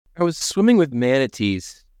I was swimming with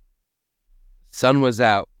manatees. Sun was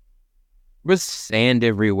out. There was sand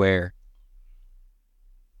everywhere.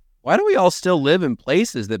 Why do we all still live in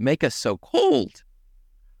places that make us so cold?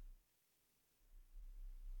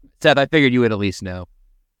 Seth, I figured you would at least know.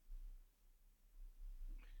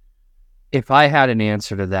 If I had an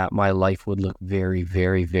answer to that, my life would look very,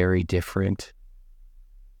 very, very different.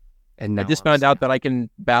 And I just found out that I can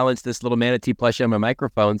balance this little manatee plushie on my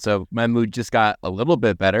microphone, so my mood just got a little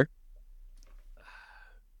bit better.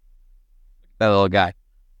 That little guy.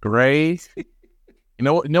 Gray. You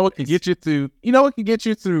know what can get you through? You know what can get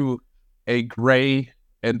you through a gray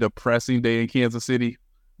and depressing day in Kansas City?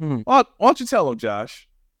 Why don't you tell them, Josh?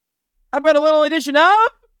 I read a little edition of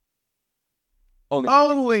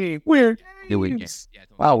Only weird games. Yeah,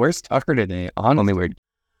 wow, where's Tucker today? Only weird.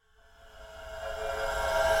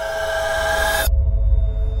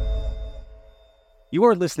 You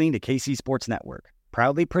are listening to KC Sports Network,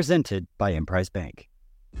 proudly presented by Emprise Bank.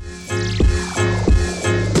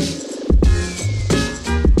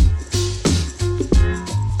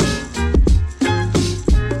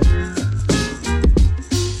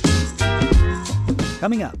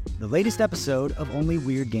 Coming up, the latest episode of Only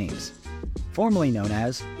Weird Games, formerly known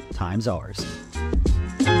as Time's Ours.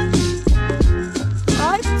 Prime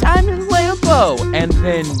time in Lambeau, and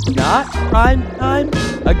then not prime time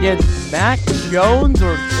against Mac Jones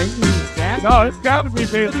or Bailey Zappi. No, it's got to be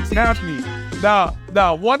Bailey Zappi. No,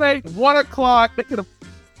 1 o'clock. They could have.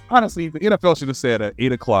 Honestly, the NFL should have said at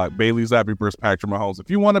 8 o'clock, Bailey Zappi versus Patrick Mahomes. If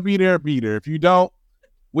you want to be there, be there. If you don't,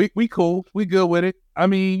 we cool. We good with it. I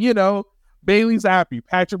mean, Bailey Zappi,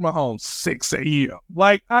 Patrick Mahomes, 6 a.m.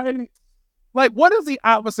 Like, what is the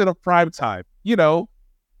opposite of prime time?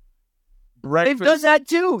 Breakfast. They've done that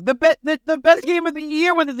too. The best game of the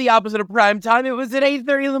year was the opposite of prime time. It was at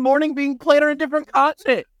 8:30 in the morning being played on a different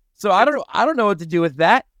continent. So I don't know what to do with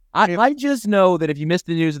that. I just know that if you missed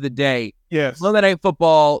the news of the day, yes, Monday Night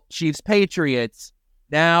Football, Chiefs Patriots,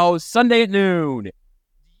 now Sunday at noon. Do you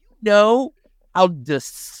know how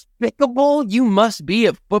despicable you must be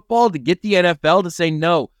at football to get the NFL to say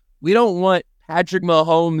no? We don't want Patrick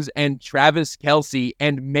Mahomes and Travis Kelce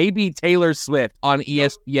and maybe Taylor Swift on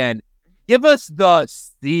ESPN. Give us the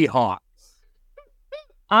Seahawks.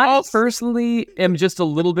 I personally am just a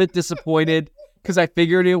little bit disappointed because I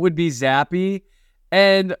figured it would be Zappi.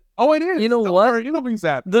 And it is. You know what? It'll be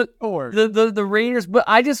Zappi. The Raiders, but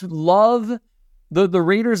I just love the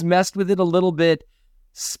Raiders messed with it a little bit.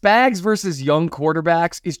 Spags versus young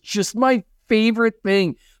quarterbacks is just my favorite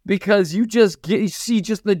thing because you see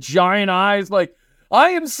just the giant eyes like,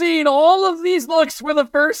 I am seeing all of these looks for the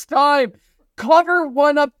first time. Cover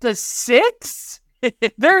one up to 6?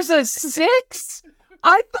 There's a 6?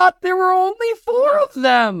 I thought there were only 4 of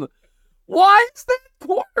them. Why is that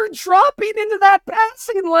corner dropping into that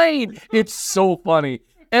passing lane? It's so funny.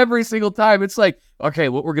 Every single time, it's like, okay,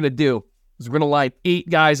 what we're going to do is we're going to line 8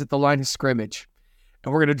 guys at the line of scrimmage,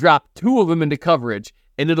 and we're going to drop 2 of them into coverage,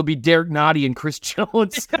 and it'll be Derek Nottie and Chris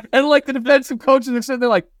Jones. And like the defensive coaches are sitting there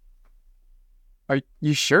like, are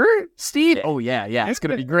you sure, Steve? Oh, yeah, it's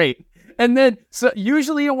going to be great. And then, so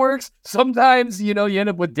usually it works. Sometimes, you end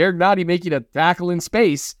up with Derek Nottie making a tackle in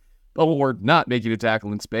space, or not making a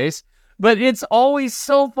tackle in space. But it's always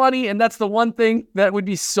so funny, and that's the one thing that would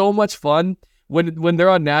be so much fun when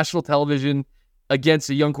they're on national television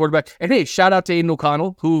against a young quarterback. And hey, shout out to Aiden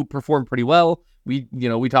O'Connell, who performed pretty well.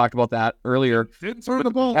 We talked about that earlier. Didn't turn the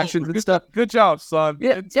ball actions over. And stuff. Good job, son.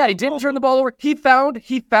 Yeah, he didn't turn the ball over. He found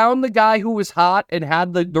the guy who was hot and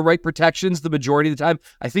had the right protections the majority of the time.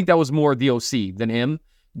 I think that was more the OC than him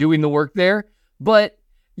doing the work there. But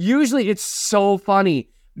usually it's so funny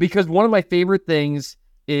because one of my favorite things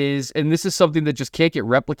is, and this is something that just can't get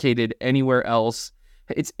replicated anywhere else,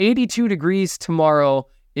 it's 82 degrees tomorrow.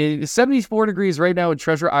 It's 74 degrees right now in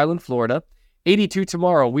Treasure Island, Florida. 82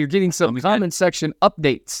 tomorrow. We're getting some comment section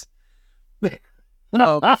updates.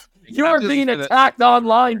 You are being attacked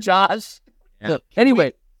online, Josh. Yeah.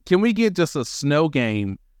 Anyway. Can we get just a snow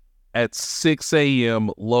game at 6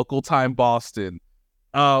 a.m. local time Boston?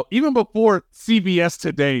 Even before CBS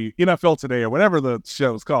Today, NFL Today, or whatever the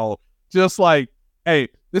show's called. Just like, hey,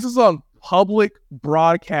 this is on public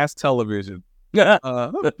broadcast television.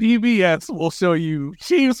 PBS will show you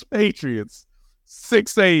Chiefs Patriots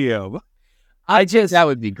 6 a.m. That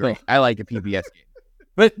would be great. I like a PBS game.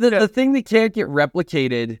 But the thing that can't get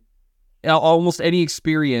replicated, almost any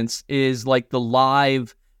experience, is like the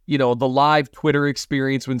live Twitter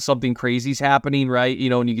experience when something crazy's happening, right?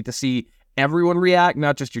 And you get to see everyone react,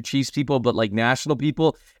 not just your Chiefs people, but like national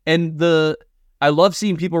people. And I love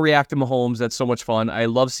seeing people react to Mahomes. That's so much fun. I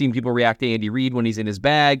love seeing people react to Andy Reid when he's in his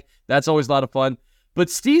bag. That's always a lot of fun. But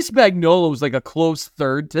Steve Spagnuolo was like a close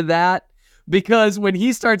third to that, because when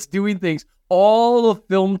he starts doing things, all of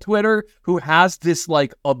film Twitter who has this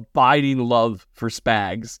like abiding love for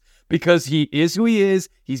Spags, because he is who he is.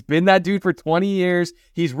 He's been that dude for 20 years.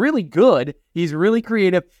 He's really good. He's really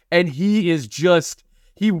creative. And he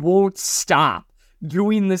won't stop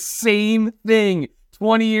doing the same thing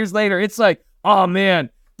 20 years later. It's like, oh man,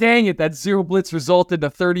 dang it, that zero blitz resulted in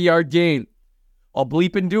a 30-yard gain. I'll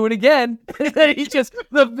bleep and do it again. He just,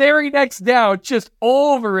 the very next down, just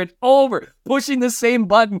over and over, pushing the same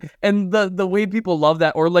button. And the way people love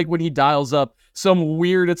that, or like when he dials up some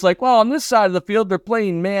weird, it's like, well, on this side of the field, they're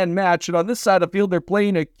playing man match. And on this side of the field, they're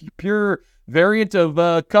playing a pure variant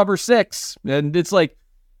of cover 6. And it's like,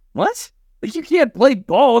 what? Like, you can't play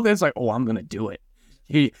both. It's like, oh, I'm going to do it.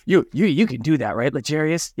 You can do that, right,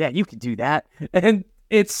 Legarius? Yeah, you can do that. And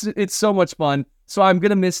it's so much fun. So I'm going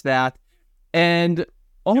to miss that. And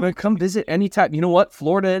come visit anytime. You know what?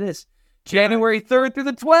 Florida it is. January 3rd through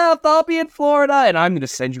the 12th, I'll be in Florida. And I'm going to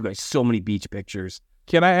send you guys so many beach pictures.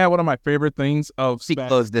 Can I add one of my favorite things of Speak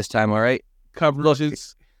close this time, all right?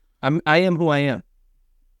 coverages? I am who I am.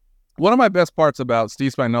 One of my best parts about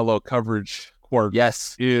Steve Spagnuolo coverage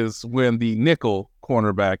quirks is when the nickel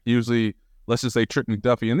cornerback, usually, let's just say Trent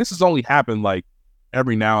McDuffie, and this has only happened like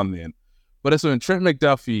every now and then, but it's when Trent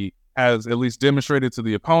McDuffie has at least demonstrated to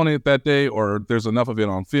the opponent that day, or there's enough of it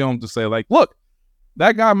on film to say, like, look,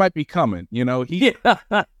 that guy might be coming. You know, he's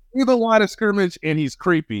the line of scrimmage and he's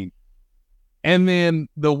creeping. And then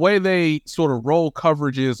the way they sort of roll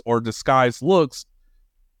coverages or disguise looks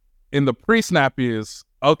in the pre-snap is,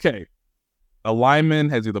 okay, a lineman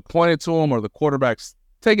has either pointed to him or the quarterback's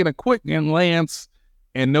taking a quick glance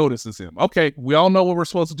and notices him. Okay, we all know what we're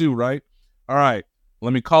supposed to do, right? All right,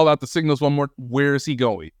 let me call out the signals one more. Where is he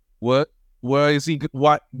going? What? Where is he?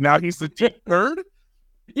 What? Now he's the deep third?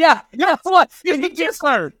 Yeah. What? He just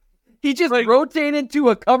third. He just rotated to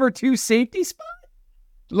a cover 2 safety spot?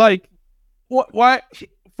 Like, what? Why?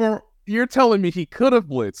 You're telling me he could have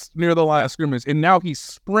blitzed near the line of scrimmage, and now he's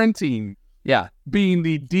sprinting. Yeah. Being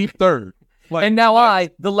the deep third. Like, and now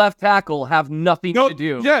the left tackle, have nothing to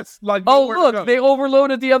do. Yes. Like, oh, look, they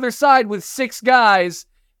overloaded the other side with 6 guys,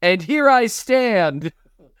 and here I stand.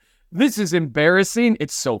 This is embarrassing.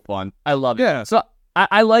 It's so fun. I love it. Yeah. So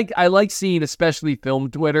I like seeing, especially film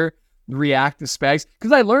Twitter, react to Spags,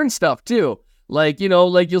 because I learn stuff too. Like, you know,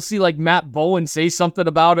 like you'll see like Matt Bowen say something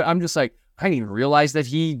about it. I'm just like, I didn't even realize that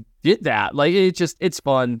he did that. Like, it's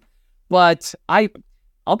fun. But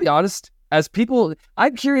I'll be honest, as people,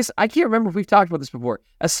 I'm curious. I can't remember if we've talked about this before.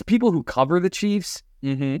 As people who cover the Chiefs,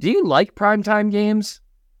 do you like primetime games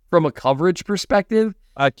from a coverage perspective?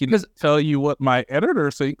 I can tell you what my editor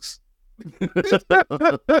thinks.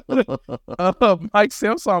 Mike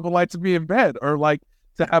Samson would like to be in bed or like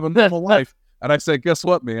to have a normal life. And I said, guess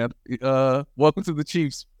what, man? Welcome to the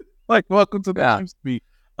Chiefs. Like, welcome to the Chiefs.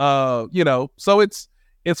 You know, so it's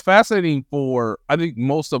fascinating for, I think,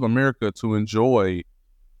 most of America to enjoy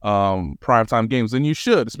primetime games. And you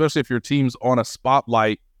should, especially if your team's on a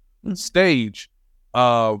spotlight stage.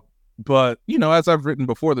 But, you know, as I've written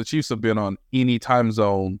before, the Chiefs have been on any time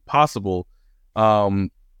zone possible.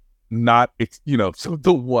 You know, so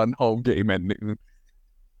the one home game at noon.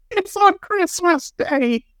 It's on Christmas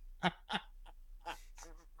Day.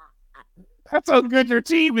 That's how good your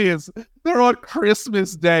team is. They're on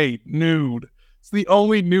Christmas Day, noon. It's the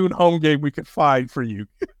only noon home game we could find for you.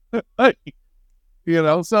 You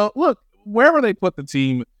know, so look, wherever they put the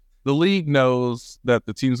team, the league knows that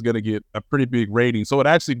the team's going to get a pretty big rating. So it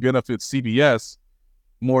actually benefits CBS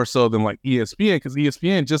more so than like ESPN, because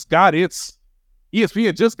ESPN just got its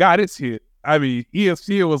hit. I mean,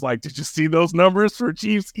 ESPN was like, did you see those numbers for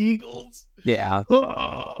Chiefs Eagles? Yeah.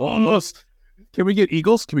 Almost. Can we get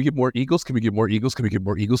Eagles? Can we get more Eagles? Can we get more Eagles? Can we get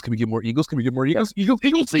more Eagles? Can we get more Eagles? Can we get more Eagles? Eagles,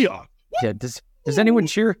 Seahawks. Yeah. Does anyone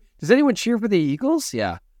cheer? Does anyone cheer for the Eagles?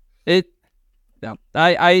 Yeah. No,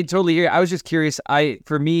 I totally hear. I was just curious.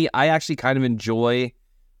 For me, I actually kind of enjoy.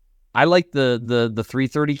 I like the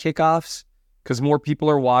 3:30 kickoffs because more people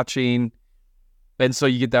are watching, and so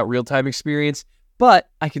you get that real time experience. But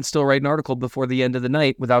I can still write an article before the end of the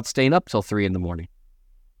night without staying up till 3 a.m.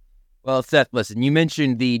 Well, Seth, listen, you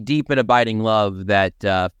mentioned the deep and abiding love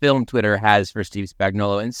that film Twitter has for Steve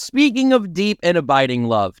Spagnuolo. And speaking of deep and abiding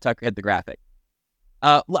love, Tucker hit the graphic.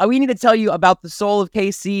 We need to tell you about the Soul of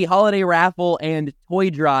KC holiday raffle and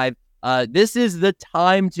toy drive. This is the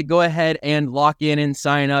time to go ahead and lock in and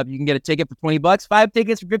sign up. You can get a ticket for $20, 5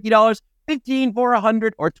 tickets for $50, 15 for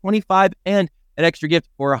 $100, or 25, and an extra gift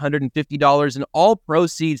for $150. And all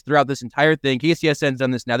proceeds throughout this entire thing. KCSN's done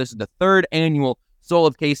this now. This is the 3rd annual Soul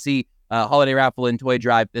of KC holiday raffle and toy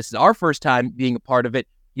drive. This is our first time being a part of it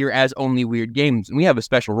here as Only Weird Games. And we have a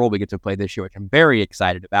special role we get to play this year, which I'm very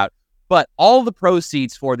excited about. But all the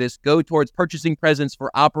proceeds for this go towards purchasing presents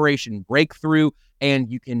for Operation Breakthrough.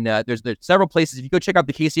 And you can, there's several places. If you go check out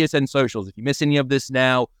the KCSN socials, if you miss any of this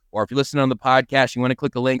now, or if you listen on the podcast, you want to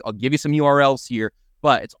click a link, I'll give you some URLs here.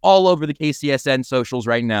 But it's all over the KCSN socials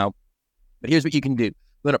right now. But here's what you can do.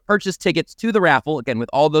 Go to purchase tickets to the raffle. Again, with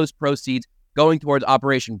all those proceeds going towards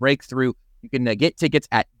Operation Breakthrough, you can get tickets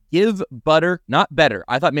at Give Butter, not Better.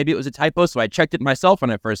 I thought maybe it was a typo, so I checked it myself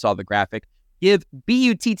when I first saw the graphic. Give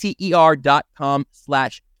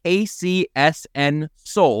butter.com/KCSN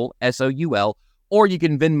Soul, SOUL, or you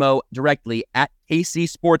can Venmo directly at KC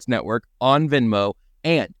Sports Network on Venmo.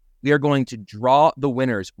 And we are going to draw the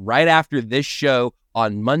winners right after this show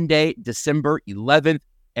on Monday, December 11th.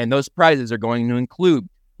 And those prizes are going to include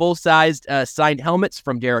full-sized signed helmets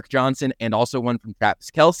from Derek Johnson and also one from Travis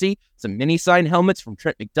Kelce, some mini-signed helmets from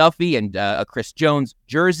Trent McDuffie and a Chris Jones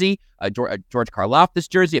jersey, a George Karlaftis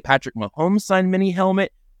jersey, a Patrick Mahomes signed mini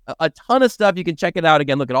helmet, a ton of stuff. You can check it out.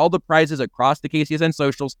 Again, look at all the prizes across the KCSN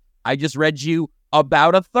socials. I just read you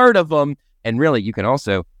about a third of them. And really, you can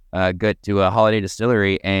also get to a Holiday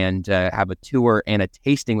Distillery and have a tour and a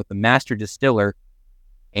tasting with the master distiller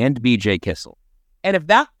and BJ Kissel. And if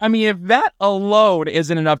that alone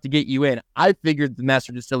isn't enough to get you in, I figured the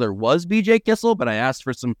master distiller was BJ Kissel, but I asked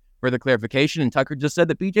for some further clarification, and Tucker just said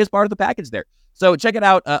that BJ is part of the package there. So check it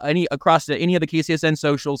out across any of the KCSN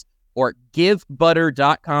socials or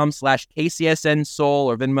givebutter.com/KCSN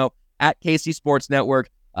Soul or Venmo at KC Sports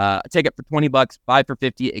Network. Take it for $20, buy for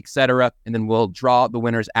 $50, etc. And then we'll draw the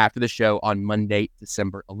winners after the show on Monday,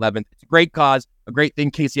 December 11th. It's a great cause, a great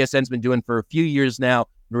thing KCSN's been doing for a few years now.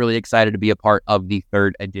 I'm really excited to be a part of the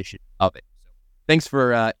third edition of it. So thanks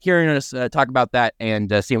for hearing us talk about that and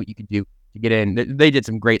seeing what you can do to get in. They did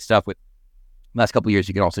some great stuff with the last couple of years.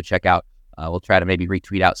 You can also check out. We'll try to maybe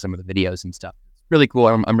retweet out some of the videos and stuff. It's really cool.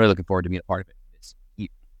 I'm really looking forward to being a part of it this year.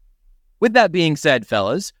 With that being said,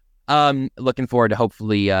 fellas, looking forward to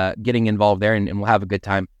hopefully getting involved there, and we'll have a good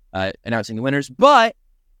time announcing the winners. But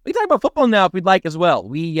we can talk about football now if we'd like as well.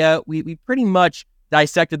 We pretty much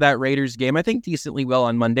dissected that Raiders game, I think, decently well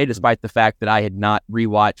on Monday, despite the fact that I had not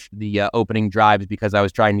rewatched the opening drives because I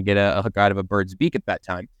was trying to get a hook out of a bird's beak at that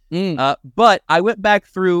time. But I went back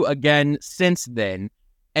through again since then,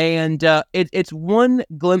 and it's one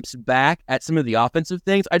glimpse back at some of the offensive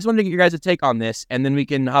things. I just wanted to get your guys' take on this, and then we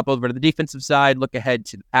can hop over to the defensive side, look ahead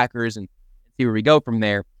to the Packers, and see where we go from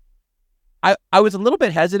there. I was a little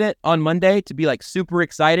bit hesitant on Monday to be like super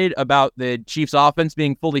excited about the Chiefs' offense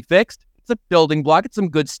being fully fixed. It's a building block. It's some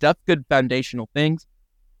good stuff, good foundational things.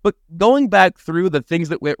 But going back through the things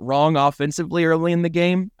that went wrong offensively early in the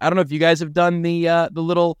game, I don't know if you guys have done the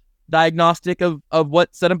little diagnostic of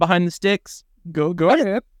what set them behind the sticks. Go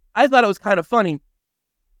ahead. I thought it was kind of funny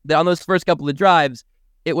that on those first couple of drives,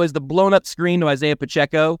 it was the blown up screen to Isaiah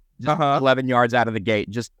Pacheco, just 11 yards out of the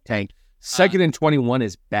gate, just tank. 2nd and 21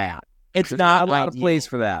 is bad. It's not a lot of plays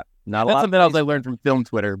for that. That's something else I learned from film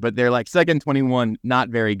Twitter, but they're like 2nd and 21, not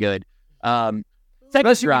very good.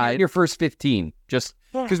 Second drive, your first 15, just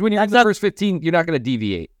because when you're in the first 15, you're not going to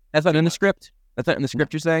deviate. That's not in the script. That's not in the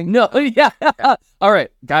script. You're saying no? Yeah. All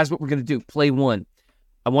right, guys. What we're going to do? Play one.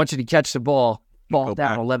 I want you to catch the ball down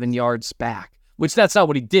back. 11 yards back. Which that's not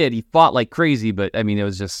what he did. He fought like crazy, but I mean, it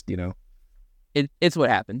was just it's what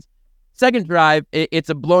happens. Second drive, it's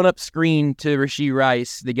a blown up screen to Rashee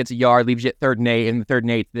Rice that gets a yard, leaves you at 3rd and 8. In the 3rd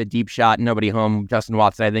and 8, the deep shot, nobody home. Justin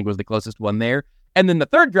Watson, I think, was the closest one there. And then the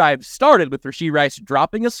third drive started with Rashee Rice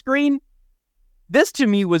dropping a screen. This, to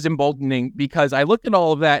me, was emboldening because I looked at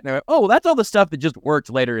all of that and I went, oh, that's all the stuff that just worked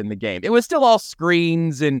later in the game. It was still all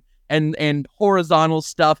screens and horizontal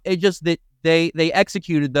stuff. It just that they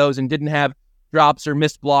executed those and didn't have drops or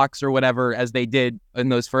missed blocks or whatever as they did in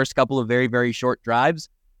those first couple of very, very short drives.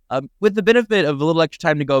 With the benefit of a little extra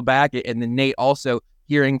time to go back, and then Nate also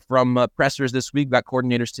hearing from pressers this week, got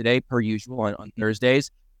coordinators today, per usual, on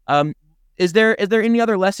Thursdays. Is there any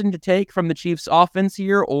other lesson to take from the Chiefs' offense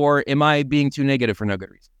here, or am I being too negative for no good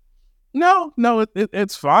reason? No,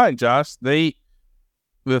 it's fine, Josh. The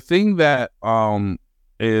thing that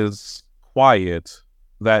is quiet,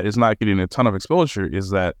 that is not getting a ton of exposure, is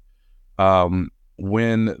that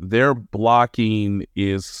when their blocking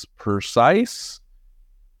is precise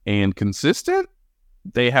and consistent,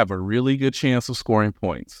 they have a really good chance of scoring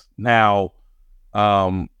points. Now,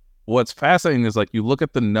 what's fascinating is, like, you look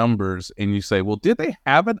at the numbers and you say, well, did they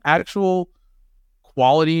have an actual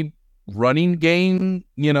quality running game,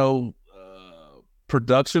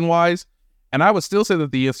 production-wise? And I would still say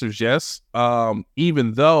that the answer is yes,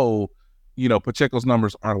 even though, Pacheco's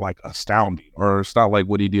numbers are like astounding, or it's not like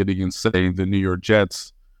what he did against, say, the New York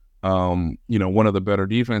Jets, one of the better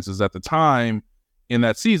defenses at the time in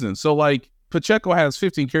that season. So like Pacheco has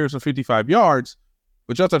 15 carries for 55 yards,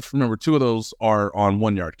 but you have to remember 2 of those are on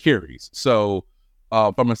 1-yard carries. So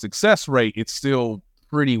from a success rate, it's still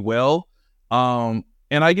pretty well. And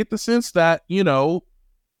I get the sense that,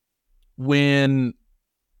 when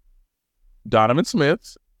Donovan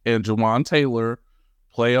Smith and Jawan Taylor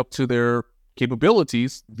play up to their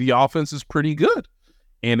capabilities, the offense is pretty good.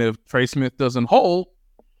 And if Trey Smith doesn't hold,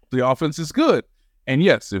 the offense is good. And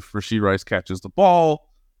yes, if Rashee Rice catches the ball,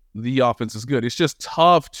 the offense is good. It's just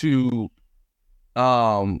tough to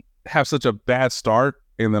have such a bad start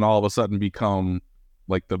and then all of a sudden become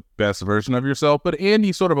like the best version of yourself. But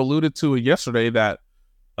Andy sort of alluded to it yesterday that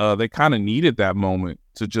they kind of needed that moment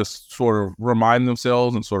to just sort of remind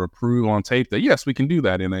themselves and sort of prove on tape that, yes, we can do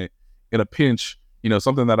that in a pinch.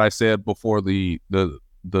 Something that I said before the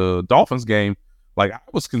Dolphins game, like I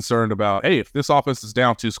was concerned about, hey, if this offense is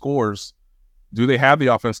down 2 scores, do they have the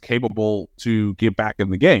offense capable to get back in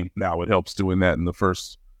the game? Now it helps doing that in the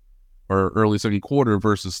first or early second quarter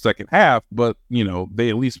versus second half, but they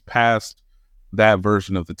at least passed that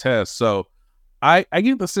version of the test. So I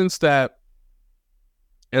get the sense that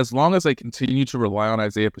as long as they continue to rely on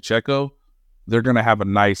Isaiah Pacheco, they're going to have a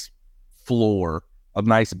nice floor, a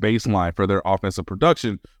nice baseline for their offensive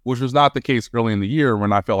production, which was not the case early in the year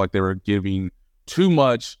when I felt like they were giving too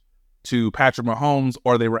much to Patrick Mahomes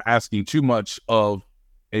or they were asking too much of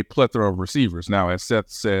a plethora of receivers. Now, as Seth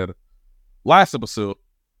said last episode,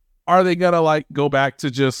 are they going to go back to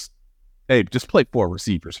just play 4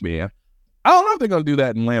 receivers, man? I don't know if they're going to do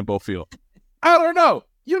that in Lambeau Field. I don't know.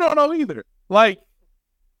 You don't know either. I'm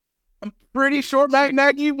pretty sure Matt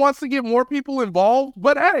Nagy wants to get more people involved,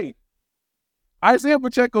 but hey, Isaiah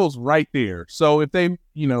Pacheco's right there. So if they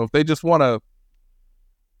just want to,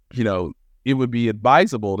 it would be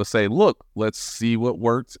advisable to say, look, let's see what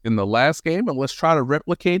worked in the last game and let's try to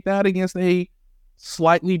replicate that against a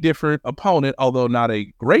slightly different opponent, although not a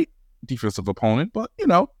great defensive opponent, but they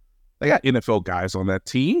got NFL guys on that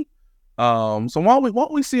team. So why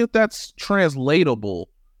don't we see if that's translatable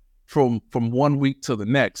from one week to the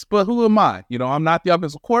next? But who am I? I'm not the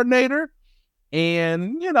offensive coordinator,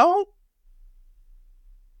 and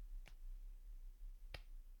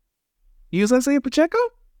use Isaiah Pacheco.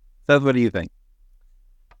 Seth, what do you think?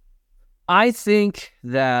 I think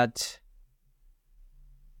that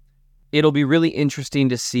it'll be really interesting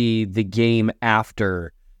to see the game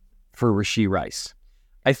after for Rashee Rice.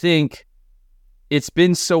 I think it's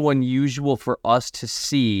been so unusual for us to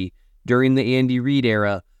see during the Andy Reid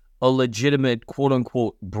era a legitimate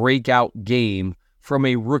quote-unquote breakout game from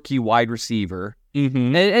a rookie wide receiver.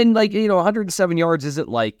 Mm-hmm. And 107 yards isn't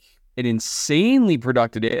like an insanely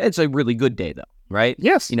productive day. It's a really good day, though, right?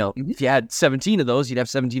 Yes. If you had 17 of those, you'd have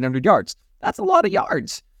 1,700 yards. That's a lot of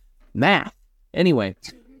yards. Math. Anyway,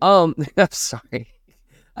 I'm sorry.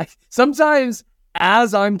 Sometimes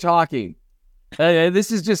as I'm talking,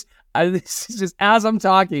 this is just as I'm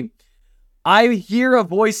talking, I hear a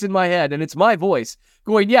voice in my head, and it's my voice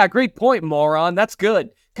going, yeah, great point, moron. That's good.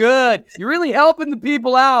 Good. You're really helping the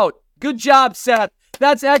people out. Good job, Seth.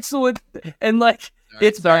 That's excellent. And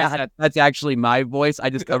it's bad. That's actually my voice. I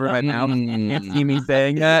just covered my mouth. You can't see me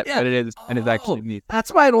saying that, Yeah. but it is, and it's actually me.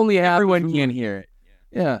 That's why it only happened. Everyone can hear it.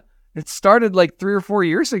 Yeah. It started 3 or 4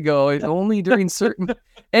 years ago, only during certain.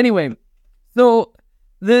 Anyway, so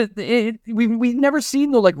we've never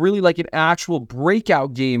seen really an actual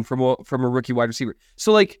breakout game from a rookie wide receiver.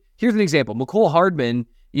 So here's an example. Mecole Hardman,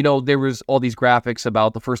 there was all these graphics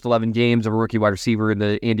about the first 11 games of a rookie wide receiver in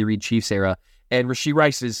the Andy Reid Chiefs era, and Rashee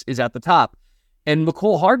Rice is at the top. And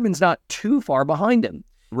Mecole Hardman's not too far behind him.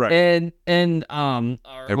 Right. And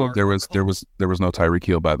there was no Tyreek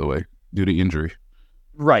Hill, by the way, due to injury.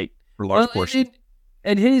 Right. For large portion.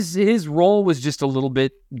 And his role was just a little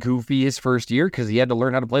bit goofy his first year because he had to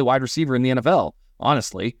learn how to play wide receiver in the NFL,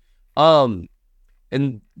 honestly.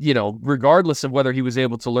 And regardless of whether he was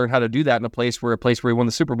able to learn how to do that in a place where he won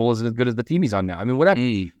the Super Bowl isn't as good as the team he's on now. I mean, whatever.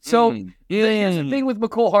 So here's the thing with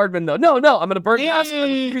Mecole Hardman, though. No, I'm going to burn past him. I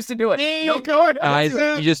used to do it. No, go ahead.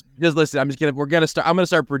 You just listen. I'm gonna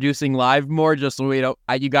start producing live more. Just so we don't.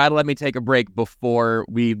 You gotta let me take a break before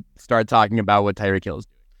we start talking about what Tyreek Hill is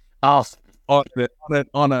doing.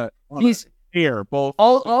 He's here. Both.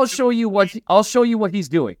 I'll show you what he's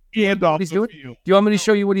doing. What he's doing. Do you want me to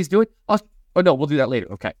show you what he's doing? Oh no, we'll do that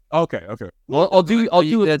later. Okay. Okay. Well, I'll do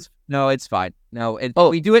it. No, it's fine. No,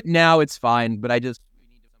 we do it now. It's fine. But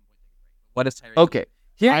what is Tyreek? Okay.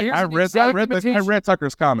 I read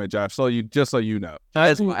Tucker's comment, Josh. So you know.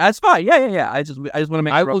 That's fine. Yeah. I just want to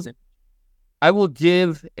make sure. I will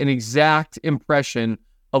give an exact impression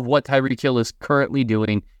of what Tyreek Hill is currently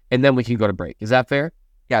doing, and then we can go to break. Is that fair?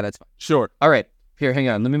 Yeah, that's fine. Sure. All right. Here, hang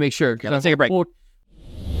on. Let me make sure. Yeah, let's take a break.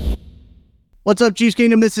 What's up, Chiefs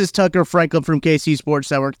Kingdom? This is Tucker Franklin from KC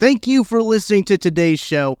Sports Network. Thank you for listening to today's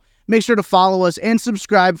show. Make sure to follow us and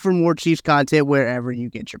subscribe for more Chiefs content wherever you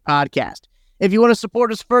get your podcast. If you want to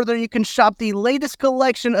support us further, you can shop the latest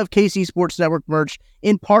collection of KC Sports Network merch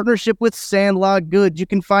in partnership with Sandlot Goods. You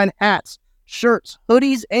can find hats, shirts,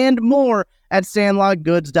 hoodies, and more at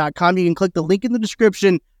sandlotgoods.com. You can click the link in the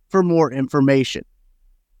description for more information.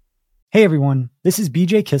 Hey everyone, this is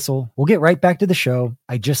BJ Kissel. We'll get right back to the show.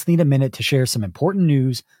 I just need a minute to share some important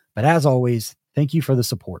news, but as always, thank you for the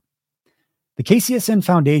support. The KCSN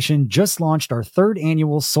Foundation just launched our 3rd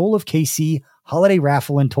annual Soul of KC Holiday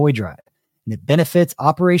Raffle and Toy Drive, and it benefits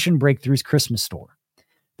Operation Breakthrough's Christmas store.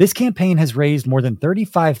 This campaign has raised more than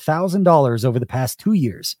 $35,000 over the past 2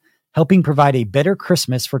 years, helping provide a better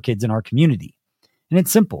Christmas for kids in our community. And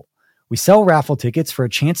it's simple. We sell raffle tickets for a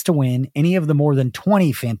chance to win any of the more than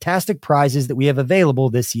 20 fantastic prizes that we have available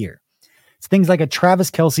this year. It's things like a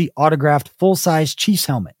Travis Kelce autographed full-size Chiefs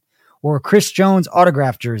helmet, or a Chris Jones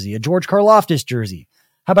autographed jersey, a George Karlaftis jersey.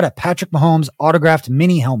 How about a Patrick Mahomes autographed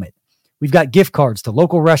mini helmet? We've got gift cards to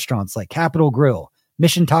local restaurants like Capitol Grill,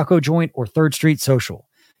 Mission Taco Joint, or 3rd Street Social.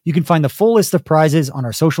 You can find the full list of prizes on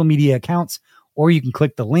our social media accounts, or you can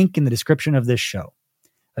click the link in the description of this show.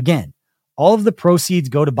 Again, all of the proceeds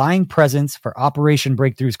go to buying presents for Operation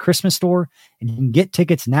Breakthrough's Christmas store, and you can get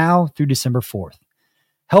tickets now through December 4th.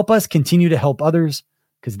 Help us continue to help others,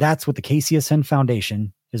 because that's what the KCSN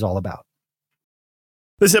Foundation is all about.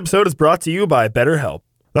 This episode is brought to you by BetterHelp.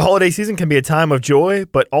 The holiday season can be a time of joy,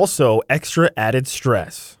 but also extra added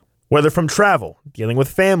stress. Whether from travel, dealing with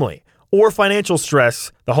family, or financial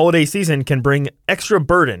stress, the holiday season can bring extra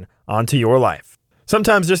burden onto your life.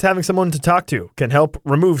 Sometimes just having someone to talk to can help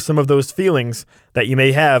remove some of those feelings that you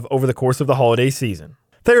may have over the course of the holiday season.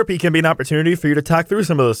 Therapy can be an opportunity for you to talk through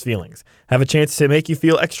some of those feelings, have a chance to make you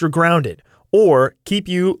feel extra grounded, or keep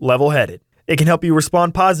you level-headed. It can help you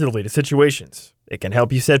respond positively to situations. It can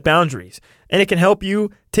help you set boundaries, and it can help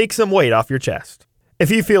you take some weight off your chest. If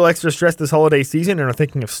you feel extra stressed this holiday season and are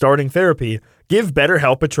thinking of starting therapy, give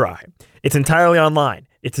BetterHelp a try. It's entirely online.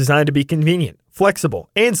 It's designed to be convenient, flexible,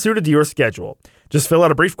 and suited to your schedule. Just fill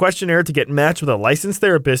out a brief questionnaire to get matched with a licensed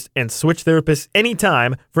therapist and switch therapists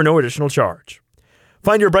anytime for no additional charge.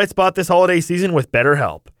 Find your bright spot this holiday season with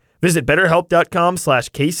BetterHelp. Visit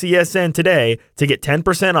BetterHelp.com/KCSN today to get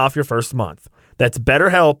 10% off your first month. That's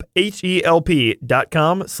BetterHelp,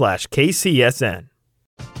 HELP.com/KCSN.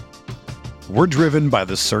 We're driven by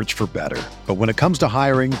the search for better. But when it comes to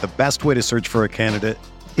hiring, the best way to search for a candidate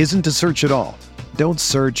isn't to search at all. Don't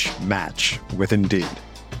search, match with Indeed.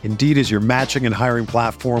 Indeed is your matching and hiring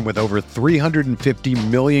platform with over 350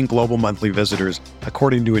 million global monthly visitors,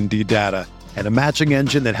 according to Indeed data, and a matching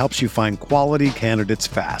engine that helps you find quality candidates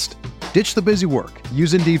fast. Ditch the busy work.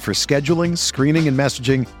 Use Indeed for scheduling, screening, and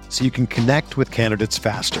messaging so you can connect with candidates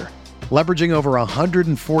faster. Leveraging over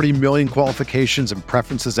 140 million qualifications and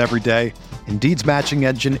preferences every day, Indeed's matching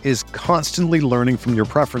engine is constantly learning from your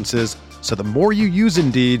preferences, so the more you use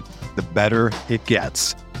Indeed, the better it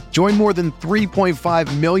gets. Join more than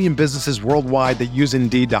 3.5 million businesses worldwide that use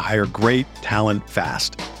Indeed to hire great talent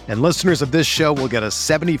fast. And listeners of this show will get a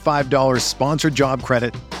 $75 sponsored job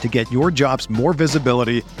credit to get your jobs more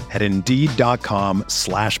visibility at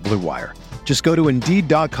Indeed.com/Blue Wire. Just go to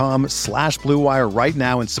Indeed.com/Blue Wire right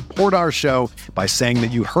now and support our show by saying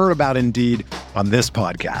that you heard about Indeed on this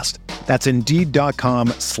podcast. That's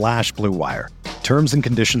Indeed.com/Blue Wire. Terms and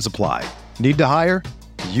conditions apply. Need to hire?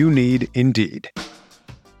 You need Indeed.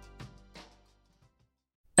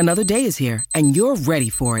 Another day is here, and you're ready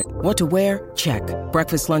for it. What to wear? Check.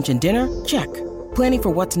 Breakfast, lunch, and dinner? Check. Planning for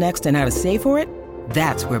what's next and how to save for it?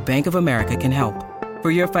 That's where Bank of America can help. For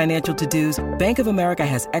your financial to-dos, Bank of America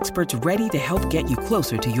has experts ready to help get you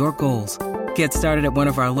closer to your goals. Get started at one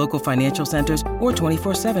of our local financial centers or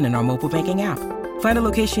 24/7 in our mobile banking app. Find a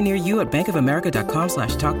location near you at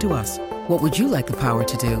bankofamerica.com/talktous. What would you like the power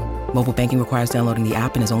to do? Mobile banking requires downloading the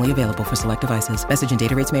app and is only available for select devices. Message and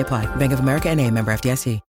data rates may apply. Bank of America NA, member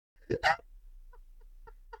FDIC.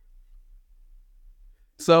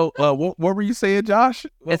 So, what were you saying, Josh?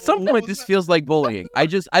 At some point, this feels like bullying.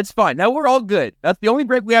 It's fine. Now we're all good. That's the only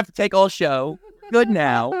break we have to take all show. Good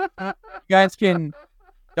now. You guys can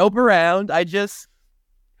dope around. I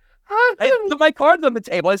put my cards on the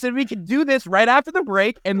table. I said we could do this right after the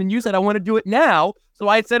break, and then you said I want to do it now. So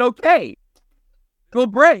I said, okay, go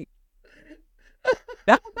break.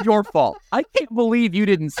 That was your fault. I can't believe you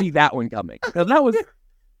didn't see that one coming. Because that was,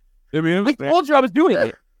 I mean, I told you I was doing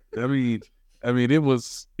it. I mean, I mean, it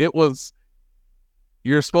was.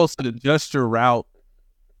 You're supposed to adjust your route.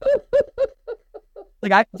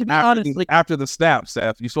 Like to be honest, like after the snap,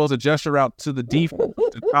 Seth, you're supposed to adjust your route to the defense,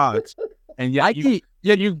 to Dodge, and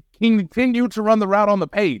you continue to run the route on the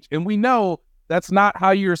page, and we know that's not how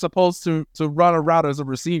you're supposed to run a route as a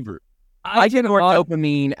receiver. I get more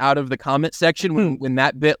dopamine out of the comment section when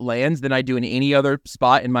that bit lands than I do in any other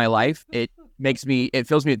spot in my life. It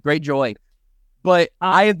fills me with great joy. But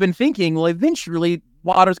I have been thinking, well, eventually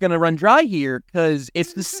water's going to run dry here because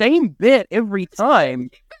it's the same bit every time.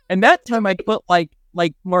 And that time I put like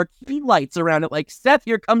marquee lights around it, like, Seth,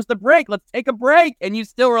 here comes the break. Let's take a break. And you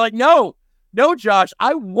still were like, no, Josh,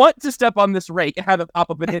 I want to step on this rake and have it pop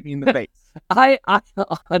up and hit me in the face. I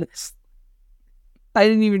honestly, I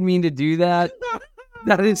didn't even mean to do that.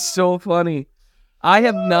 That is so funny. I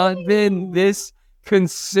have not been this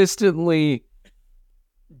consistently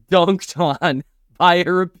dunked on by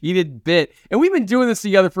a repeated bit. And we've been doing this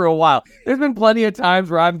together for a while. There's been plenty of times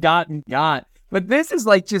where I've gotten got. But this is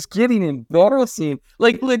like just getting embarrassing.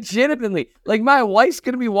 Like legitimately. Like my wife's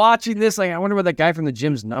going to be watching this. Like, I wonder what that guy from the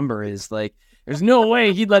gym's number is. Like, there's no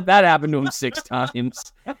way he'd let that happen to him 6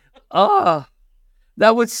 times. Oh,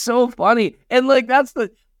 that was so funny. And like,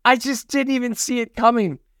 I just didn't even see it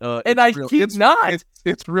coming. And I keep not.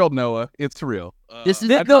 It's real, Noah. It's real. This is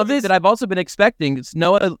that I've also been expecting. It's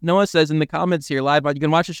Noah says in the comments here live, you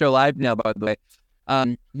can watch the show live now, by the way.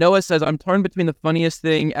 Noah says, I'm torn between the funniest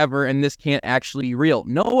thing ever and this can't actually be real.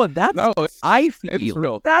 Noah, I feel. It's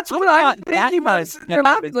real. That's what I'm thinking about.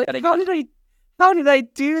 Like, how did I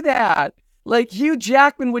do that? Like, Hugh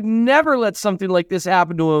Jackman would never let something like this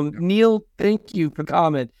happen to him. Neil, thank you for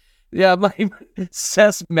comment. Yeah, my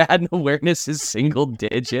Seth's Madden awareness is single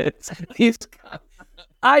digits.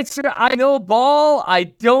 I know ball. I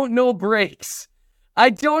don't know breaks. I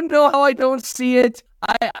don't know how I don't see it.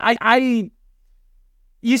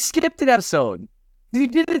 You skipped an episode. You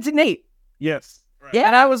did it to Nate. Yes. Right. Yeah,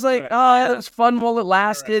 and I was like, oh, it was fun while it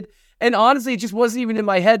lasted. Right. And honestly, it just wasn't even in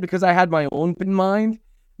my head because I had my own in mind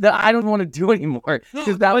that I don't want to do anymore.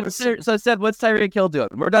 Because that was so. Seth, what's Tyreek Hill doing?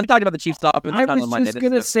 We're done talking about the Chiefs stuff.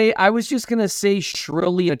 I was just gonna say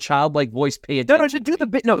shrilly in a childlike voice. Pay attention. No, just do the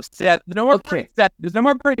bit. No, Seth. No more. Okay, Seth. There's no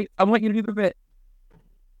more break. I want you to do the bit.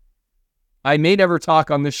 I may never talk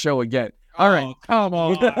on this show again. All right, come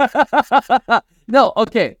on. No,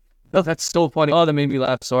 okay. No, that's so funny. Oh, that made me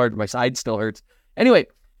laugh so hard. My side still hurts. Anyway,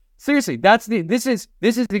 seriously, this is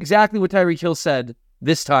exactly what Tyreek Hill said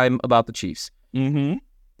this time about the Chiefs. Mm-hmm.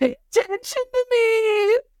 Pay attention to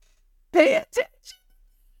me. Pay attention.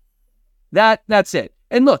 That's it.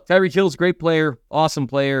 And look, Tyreek Hill's a great player, awesome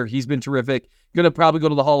player. He's been terrific. Gonna probably go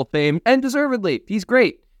to the Hall of Fame, and deservedly. He's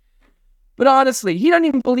great. But honestly, he doesn't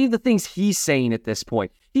even believe the things he's saying at this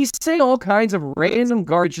point. He's saying all kinds of random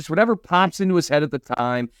garbage, just whatever pops into his head at the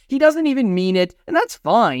time. He doesn't even mean it, and that's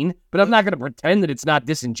fine. But I'm not going to pretend that it's not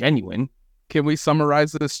disingenuine. Can we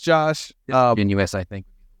summarize this, Josh? Disingenuous, I think.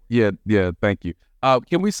 Yeah, thank you.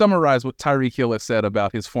 Can we summarize what Tyreek Hill has said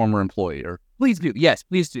about his former employer? Please do. Yes,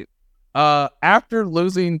 please do. After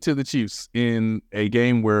losing to the Chiefs in a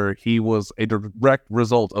game where he was a direct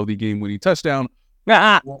result of the game-winning touchdown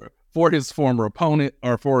for his former opponent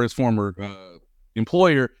or for his former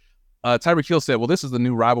employer, Tyreek Hill said, well, this is the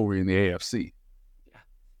new rivalry in the AFC.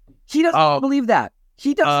 He doesn't believe that.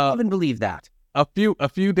 He doesn't even believe that. A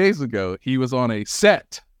few days ago, he was on a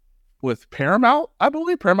set with Paramount, I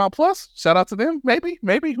believe, Paramount Plus. Shout out to them. Maybe,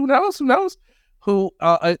 who knows?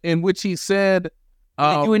 In which he said,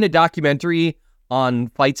 are they doing a documentary on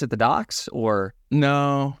fights at the docks or?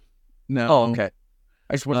 No. Oh, okay.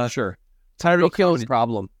 I just wasn't sure. Tyreek Hill's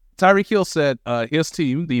problem. Tyreek Hill said his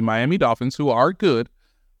team, the Miami Dolphins, who are good,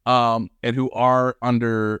 and who are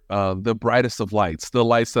under the brightest of lights, the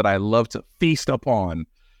lights that I love to feast upon.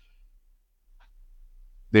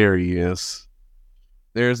 There he is.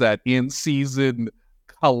 There's that in-season,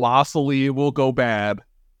 colossally it will go bad,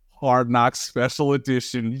 Hard Knocks special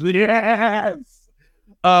edition. Yes!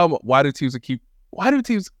 Why do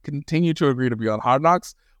teams continue to agree to be on Hard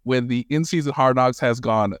Knocks when the in-season Hard Knocks has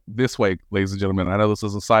gone this way, ladies and gentlemen? I know this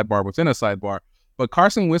is a sidebar within a sidebar, but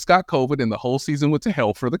Carson Wentz got COVID and the whole season went to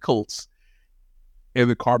hell for the Colts. And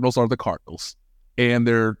the Cardinals are the Cardinals. And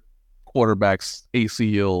their quarterback's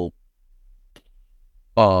ACL,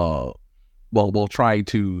 will try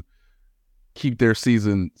to keep their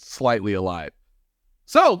season slightly alive.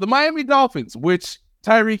 So the Miami Dolphins, which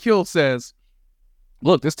Tyreek Hill says,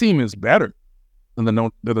 look, this team is better than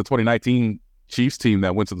the 2019 Chiefs team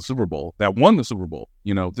that went to the Super Bowl, that won the Super Bowl.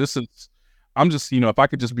 If I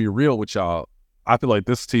could just be real with y'all, I feel like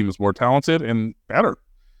this team is more talented and better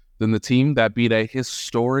than the team that beat a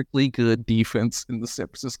historically good defense in the San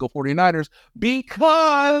Francisco 49ers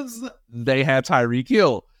because they had Tyreek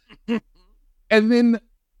Hill. And then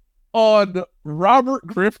on Robert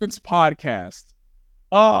Griffin's podcast,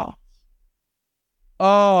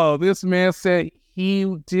 this man said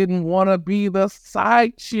he didn't want to be the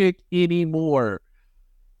side chick anymore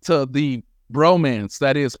to the bromance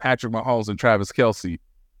that is Patrick Mahomes and Travis Kelce.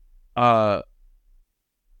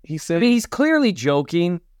 He said he's clearly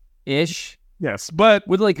joking-ish. Yes, but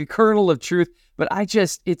with like a kernel of truth. But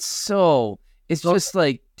it's just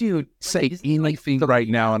like, dude, say anything right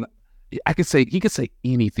now, and he could say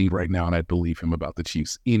anything right now, and I'd believe him about the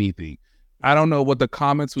Chiefs. Anything. I don't know what the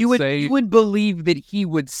comments would say. You would believe that he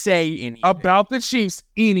would say anything about the Chiefs.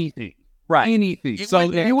 Anything, right? Anything.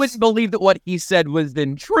 You wouldn't believe that what he said was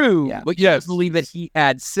then true, but you would believe that he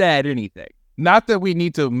had said anything. Not that we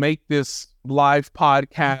need to make this live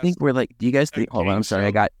podcast. I think we're like, do you guys think? Hold on, I'm sorry,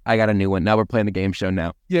 I got a new one. Now we're playing the game show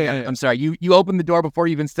now. Yeah. I'm sorry. You opened the door before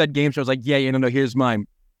you even said game show. I was like, yeah, no, here's mine.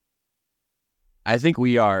 I think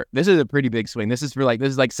we are. This is a pretty big swing. This is like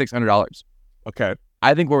 $600. Okay.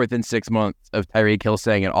 I think we're within 6 months of Tyreek Hill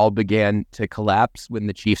saying it all began to collapse when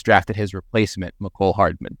the Chiefs drafted his replacement, McCole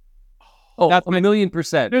Hardman. Oh, that's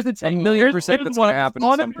 1,000,000%. There's a 1,000,000% that's going to happen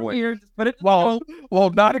at some point. Here, while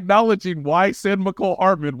not acknowledging why said McCole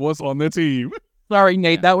Hardman was on the team. Sorry,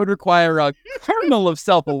 Nate, that would require a kernel of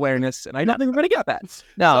self-awareness, and I don't think we're going to get that.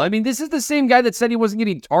 No, I mean, this is the same guy that said he wasn't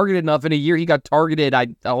getting targeted enough. In a year, he got targeted.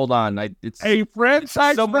 Hold on. It's a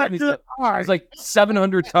franchise record. It's like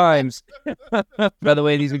 700 times. By the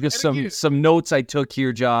way, these are just some notes I took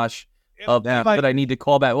here, Josh, of that I need to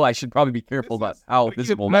call back. Well, I should probably be careful about how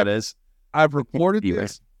visible that is. I've reported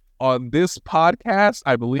this on this podcast,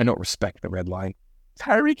 I believe. I don't respect the red line.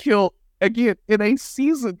 Tyreek Hill, again, in a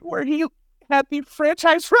season where he had the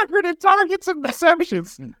franchise record in targets and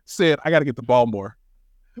receptions, said, I got to get the ball more.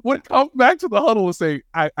 Would come back to the huddle and say,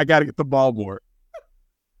 I got to get the ball more.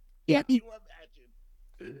 Yeah. You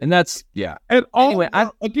imagine. And that's, yeah. And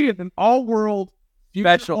again, an all-world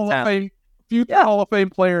future Hall of Fame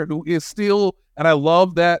player who is still, and I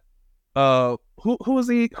love that, who is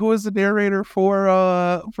the narrator for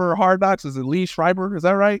Hard Knocks? Is it Lee Schreiber? Is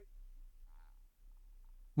that right?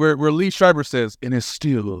 Where Lee Schreiber says, and is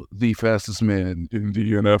still the fastest man in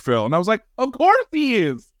the NFL. And I was like, of course he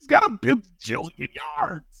is. He's got a bajillion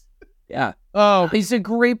yards. Yeah. He's a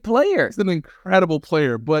great player. He's an incredible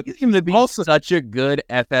player, but he's going to be also such a good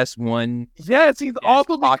FS1. Yes, he's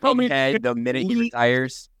also becoming head the minute he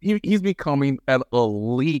retires. He's becoming an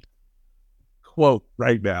elite quote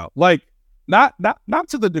right now. Like, not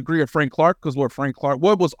to the degree of Frank Clark, because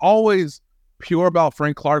what was always pure about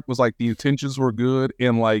Frank Clark was like the intentions were good,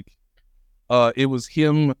 and like it was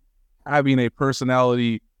him having a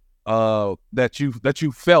personality that you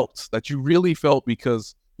really felt,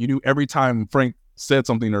 because you knew every time Frank said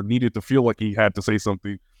something or needed to feel like he had to say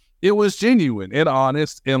something, it was genuine and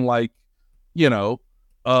honest and like, kind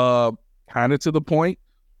of to the point.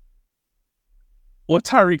 What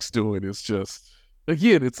Tyreek's doing is just,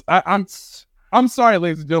 again, I'm sorry,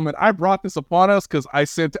 ladies and gentlemen, I brought this upon us because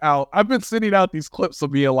I've been sending out these clips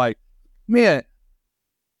of being like, man,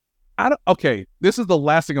 this is the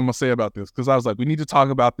last thing I'm going to say about this, because I was like, we need to talk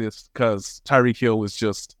about this because Tyreek Hill is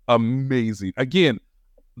just amazing. Again,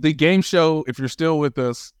 the game show, if you're still with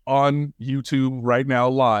us on YouTube right now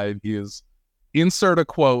live, is insert a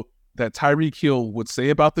quote that Tyreek Hill would say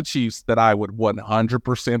about the Chiefs that I would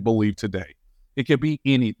 100% believe today. It could be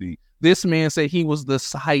anything. This man said he was the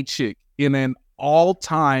side chick in an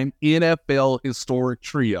all-time NFL historic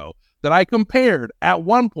trio that I compared at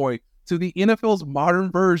one point to the NFL's modern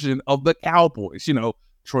version of the Cowboys.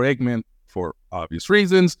 Troy Aikman, for obvious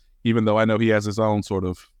reasons, even though I know he has his own sort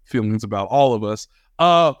of feelings about all of us.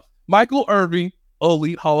 Michael Irvin,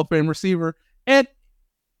 elite Hall of Fame receiver, and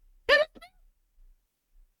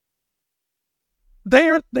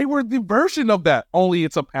they were the version of that, only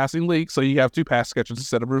it's a passing league, so you have two pass catchers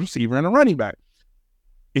instead of a receiver and a running back.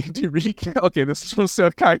 Andy Reid, okay, this is from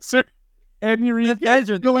Seth Kaiser. Andy Reid guys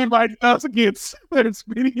are doing right us against. There's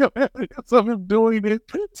video evidence of him doing it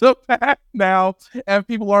to Pat now, and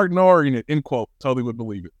people are ignoring it. End quote. Totally would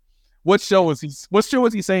believe it. What show was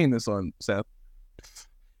he saying this on, Seth?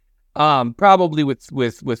 Probably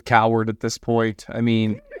with Coward at this point. I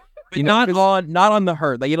mean, not on the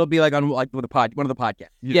Herd. Like, it'll be like on one of the podcasts.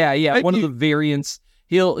 Yeah. One of the variants.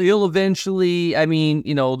 He'll eventually. I mean,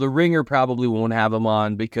 the Ringer probably won't have him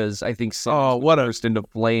on because I think burst into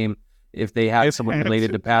flame if they have someone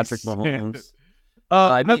related to Patrick Mahomes.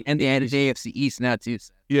 And the AFC East now too.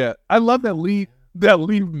 Yeah, I love that Lee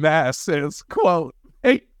Mass says, quote,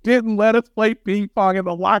 "Hey, didn't let us play ping pong in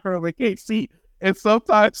the locker room at KC. And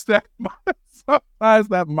sometimes that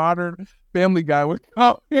Modern Family Guy would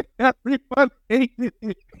come and everyone hated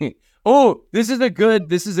it. Oh, this is a good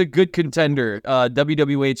contender.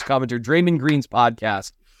 WWH commenter Draymond Green's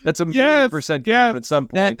podcast. That's a percent at some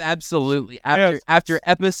point. That absolutely. After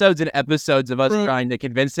episodes and episodes of us trying to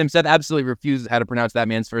convince him, Seth absolutely refuses how to pronounce that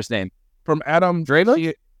man's first name. From Adam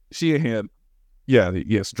Draymond? Sheehan. Yeah,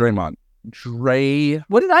 yes, Draymond.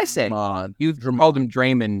 What did I say? You've called him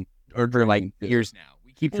Draymond for like years now.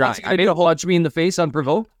 We keep trying. I made a whole punch me in the face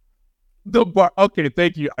unprovoked. Okay,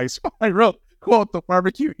 thank you, Ice. I wrote, quote, the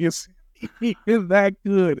barbecue is that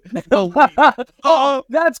good.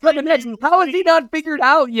 That's coming next. How has he not figured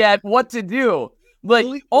out yet what to do? Like,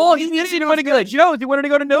 he didn't want to go. He wanted to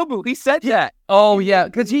go to Nobu. He said that. Oh yeah,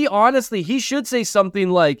 because he should say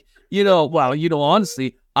something like,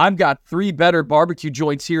 honestly, I've got 3 better barbecue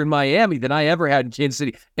joints here in Miami than I ever had in Kansas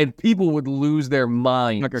City, and people would lose their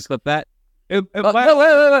minds. I'm not gonna clip that.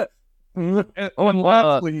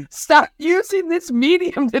 Lastly, stop using this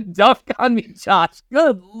medium to dunk on me, Josh.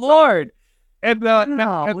 Good Lord. And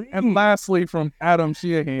lastly, from Adam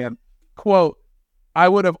Sheehan, quote, I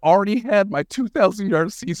would have already had my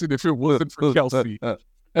 2,000-yard season if it wasn't for Kelsey.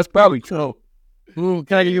 That's probably true. Can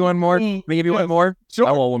I give you one more? Can I give you one more? Sure.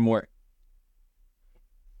 I want one more.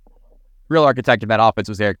 Real architect of that offense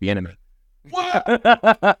was Eric Bieniemy.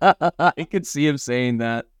 I could see him saying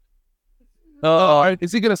that.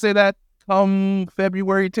 Is he going to say that come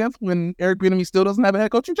February 10th when Eric Bieniemy still doesn't have a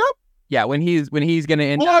head coaching job? Yeah, when he's going to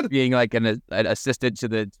end up being like an assistant to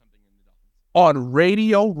the on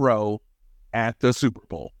Radio Row at the Super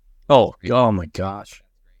Bowl. Oh my gosh.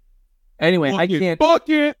 Anyway,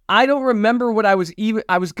 I don't remember what I was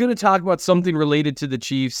going to talk about something related to the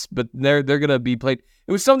Chiefs, but they're going to be played.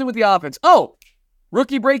 It was something with the offense. Oh,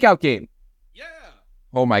 rookie breakout game. Yeah.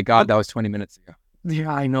 Oh my God, that was 20 minutes ago.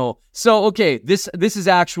 Yeah, I know. So, okay, this is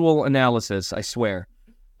actual analysis, I swear.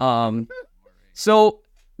 So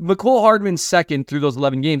McCole Hardman's second through those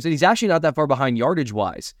 11 games, and he's actually not that far behind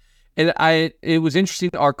yardage-wise. And it was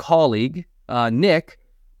interesting, our colleague, Nick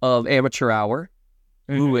of Amateur Hour,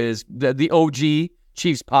 who is the OG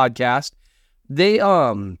Chiefs podcast,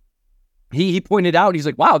 he pointed out, he's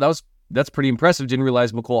like, wow, that's pretty impressive. Didn't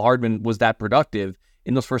realize McCole Hardman was that productive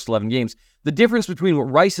in those first 11 games. The difference between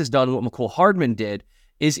what Rice has done and what McCole Hardman did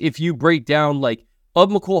is if you break down, like, of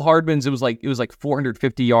McCole Hardman's, it was like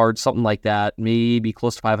 450 yards, something like that, maybe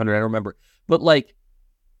close to 500, I don't remember. But like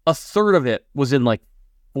a third of it was in like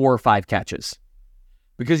 4 or 5 catches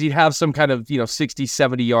because he'd have some kind of, 60,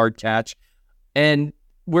 70 yard catch. And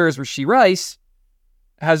whereas Rashee Rice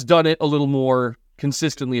has done it a little more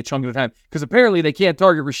consistently a chunk of the time because apparently they can't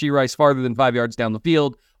target Rashee Rice farther than 5 yards down the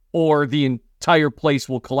field or the entire place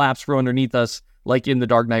will collapse from underneath us like in The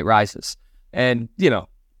Dark Knight Rises. And,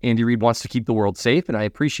 Andy Reid wants to keep the world safe, and I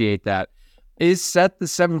appreciate that. Is Seth the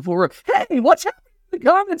 7-4? Hey, what's happening in the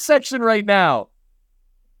comment section right now?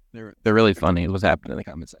 They're really funny. What's happening in the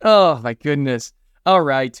comment section? Oh, my goodness. All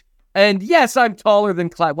right. And yes, I'm taller than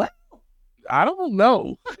Clyde. What? I don't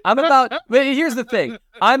know. Here's the thing.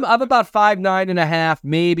 I'm about 5'9.5",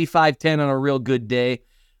 maybe 5'10" on a real good day.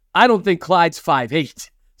 I don't think Clyde's 5'8".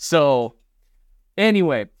 So,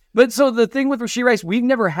 anyway. But so the thing with Rashee Rice, we've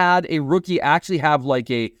never had a rookie actually have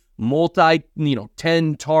like a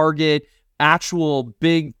 10 target, actual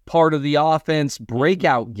big part of the offense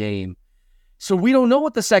breakout game. So we don't know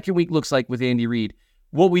what the second week looks like with Andy Reid.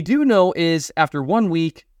 What we do know is after 1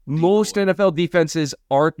 week, most NFL defenses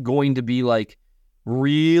aren't going to be like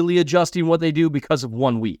really adjusting what they do because of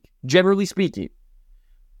 1 week, generally speaking.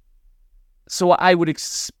 So I would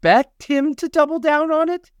expect him to double down on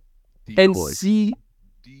it and see...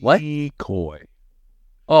 What? Decoy.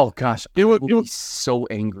 Oh, gosh. It would be so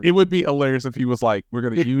angry. It would be hilarious if he was like, we're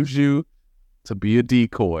going to use you to be a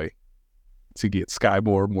decoy to get Sky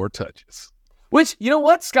Moore more touches. Which, you know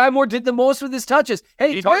what? Sky Moore did the most with his touches.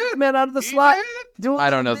 Hey, target the man out of the slot.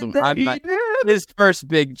 I don't know. His first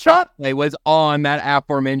big shot play was on that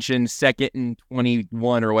aforementioned 2nd and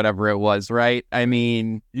 21 or whatever it was, right? I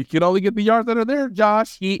mean, you can only get the yards that are there,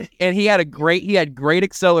 Josh. He had great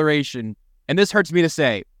acceleration. And this hurts me to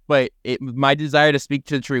say, but my desire to speak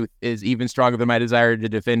to the truth is even stronger than my desire to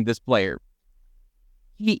defend this player.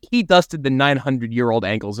 He dusted the 900-year-old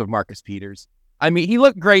ankles of Marcus Peters. I mean, he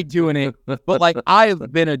looked great doing it, but like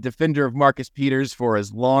I've been a defender of Marcus Peters for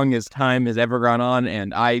as long as time has ever gone on,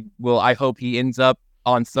 and I hope he ends up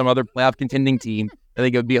on some other playoff contending team. I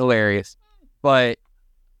think it would be hilarious. But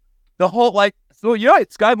the whole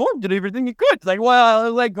Sky Moore did everything he could. It's like,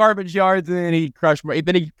 well, like garbage yards, and then he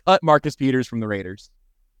cut Marcus Peters from the Raiders.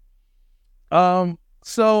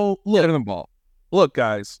 So Get him the ball. look,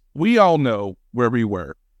 guys, we all know where we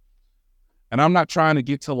were. And I'm not trying to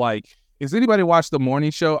get to like, has anybody watched the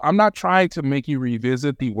morning show? I'm not trying to make you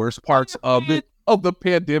revisit the worst parts of the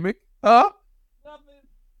pandemic. Huh?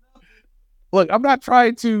 Look, I'm not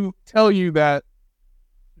trying to tell you that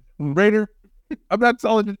Raider. I'm not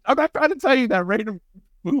trying to tell you that Raider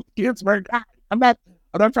Ginsburg. I'm not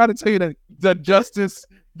trying to tell you that Justice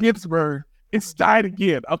Ginsburg is died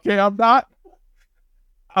again. Okay, I'm not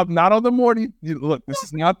on the morning. Look, this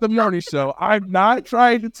is not the morning show. I'm not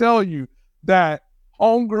trying to tell you that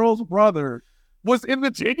homegirl's brother was in the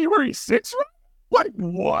January 6th run. Like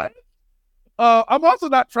what? I'm also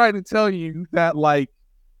not trying to tell you that like,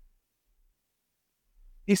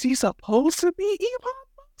 is he supposed to be Elon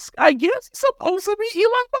Musk? I guess he's supposed to be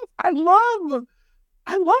Elon Musk.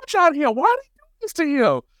 I love John Hill. Why did he do this to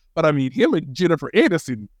him? But I mean, him and Jennifer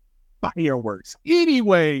Aniston, fireworks.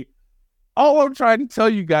 Anyway, all I'm trying to tell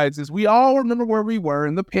you guys is we all remember where we were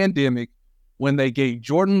in the pandemic when they gave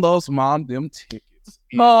Jordan Love's mom them tickets.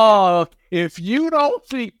 Oh, If you don't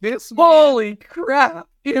think this holy crap.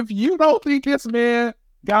 if you don't think this man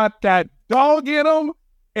got that dog in him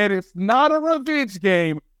and it's not a revenge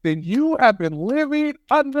game, then you have been living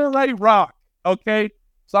under a rock, okay?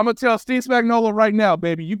 So I'm going to tell Steve Spagnuolo right now,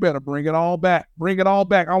 baby, you better bring it all back. Bring it all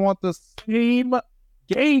back. I want the same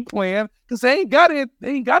game plan because they ain't got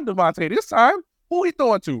Devontae this time. Who he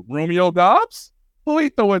throwing to? Romeo Dobbs? Who he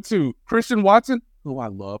throwing to? Christian Watson, who I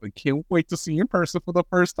love and can't wait to see in person for the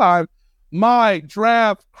first time. My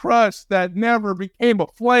draft crush that never became a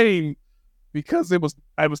flame because it was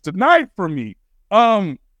denied from me.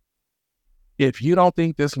 If you don't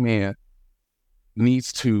think this man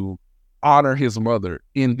needs to honor his mother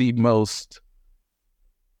in the most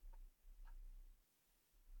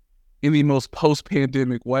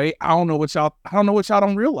post-pandemic way, I don't know what y'all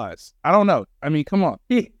don't realize. I don't know. I mean, come on.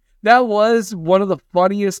 That was one of the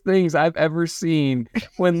funniest things I've ever seen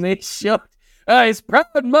when they showed his proud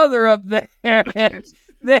mother up there. Can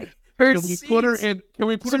we put her in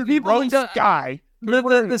roast sky?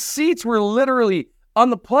 The seats were literally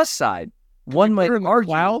on the plus side. One might argue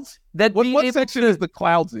clouds? that what section is the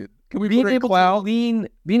clouds in? Can we put it in clouds? being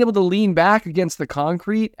able to lean back against the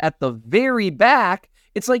concrete at the very back,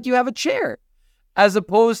 it's like you have a chair, as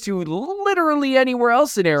opposed to literally anywhere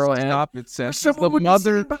else in Arrowhead. Stop it, Seth.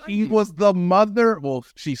 He was the mother. Well,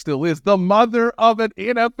 she still is the mother of an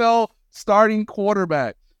NFL starting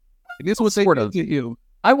quarterback. And this was sort of to him.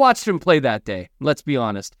 I watched him play that day. Let's be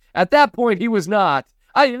honest. At that point, he was not.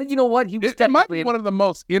 You know what? He was. It might be one of the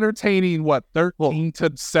most entertaining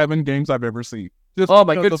 13-7 games I've ever seen. Just oh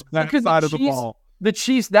my goodness! That side of the ball. The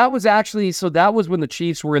Chiefs. That was when the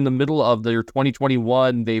Chiefs were in the middle of their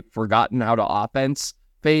 2021. They've forgotten how to offense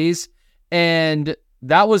phase, and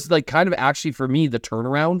that was like kind of actually for me the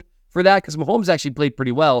turnaround for that because Mahomes actually played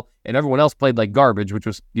pretty well, and everyone else played like garbage, which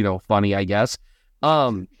was funny, I guess.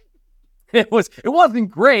 It wasn't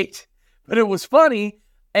great, but it was funny.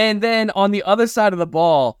 And then on the other side of the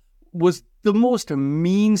ball was the most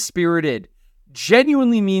mean-spirited,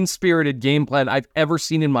 genuinely mean-spirited game plan I've ever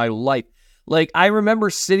seen in my life. Like, I remember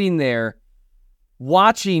sitting there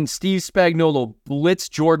watching Steve Spagnuolo blitz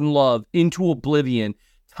Jordan Love into oblivion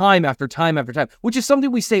time after time after time, which is something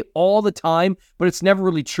we say all the time, but it's never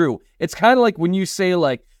really true. It's kind of like when you say,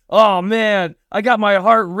 like, oh, man, I got my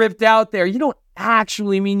heart ripped out there. You don't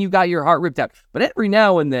actually mean you got your heart ripped out. But every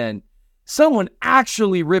now and then, someone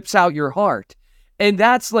actually rips out your heart. And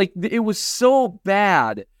that's like, it was so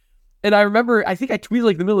bad. And I remember, I think I tweeted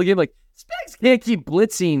like in the middle of the game, like, Spags can't keep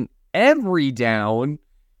blitzing every down,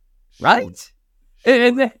 right?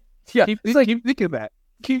 And then, yeah, keep thinking that.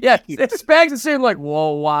 Spags is saying like,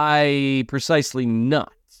 well, why precisely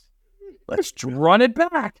not? Let's run it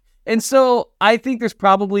back. And so I think there's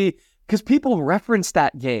probably, because people reference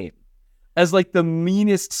that game as like the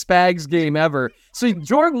meanest Spags game ever. So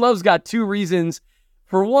Jordan Love's got two reasons.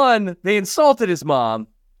 For one, they insulted his mom,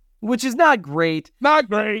 which is not great. Not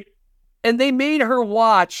great. And they made her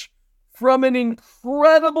watch from an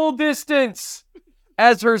incredible distance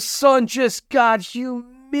as her son just got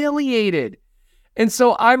humiliated. And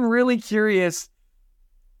so I'm really curious.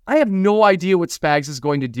 I have no idea what Spags is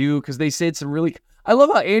going to do because they said some really... I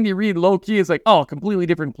love how Andy Reid low-key is like, oh, completely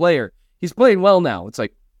different player. He's playing well now. It's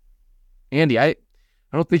like, Andy, I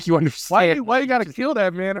don't think you understand. Why you got to kill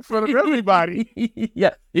that man in front of everybody?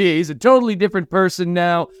 Yeah, he's a totally different person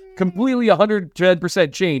now. Completely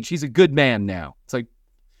 110% changed. He's a good man now. It's like,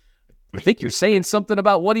 I think you're saying something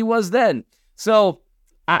about what he was then. So,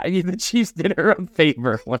 the Chiefs did her a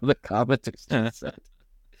favor, one of the commenters said.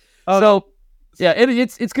 So, yeah,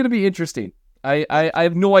 it's going to be interesting. I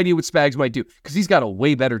have no idea what Spags might do because he's got a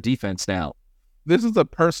way better defense now. This is a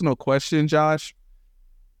personal question, Josh.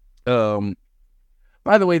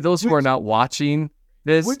 By the way, those who are not watching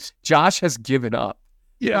this, Josh has given up.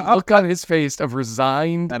 Yeah, The look on his face of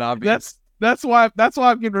resigned and obvious. That's why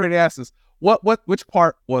I'm getting ready to ask this. Which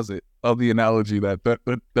part was it of the analogy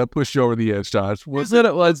that pushed you over the edge, Josh? Here's what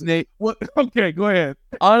it was, Nate. What? Okay, go ahead.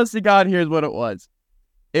 Honest to God, here's what it was.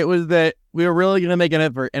 It was that we were really going to make an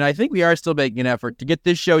effort, and I think we are still making an effort to get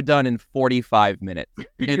this show done in 45 minutes.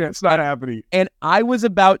 It's not happening. And I was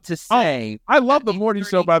about to say... I love the morning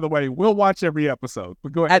show, by the way. We'll watch every episode,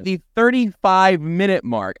 but go ahead. At the 35-minute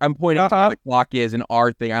mark, I'm pointing to where the clock is in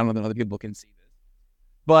our thing. I don't know if other people can see this.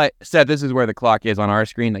 But, Seth, this is where the clock is on our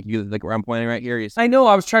screen, like where I'm pointing right here. I know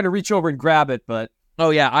I was trying to reach over and grab it, but...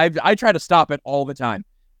 Oh, yeah, I try to stop it all the time.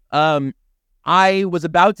 I was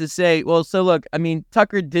about to say, well, so look, I mean,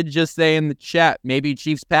 Tucker did just say in the chat, maybe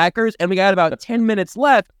Chiefs-Packers, and we got about 10 minutes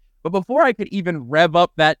left. But before I could even rev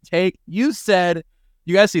up that take, you said,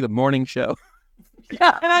 you guys see the morning show.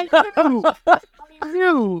 Yeah, and I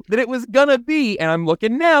knew that it was going to be, and I'm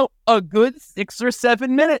looking now, a good 6 or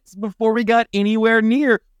 7 minutes before we got anywhere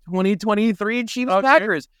near 2023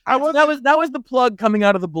 Chiefs-Packers. Okay. That was the plug coming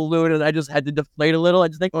out of the balloon, and I just had to deflate a little. I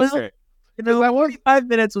just think, okay. Well, 45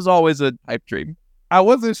 minutes was always a pipe dream. I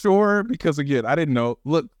wasn't sure because, again, I didn't know.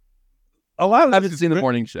 Look, a lot of I haven't seen the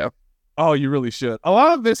morning show. Oh, you really should. A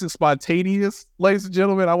lot of this is spontaneous, ladies and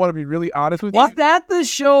gentlemen. I want to be really honest with you. Was that the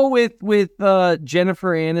show with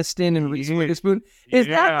Jennifer Aniston and Reese Witherspoon? Is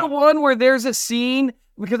that the one where there's a scene,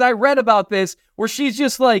 because I read about this, where she's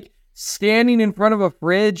just like standing in front of a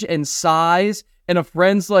fridge and sighs, and a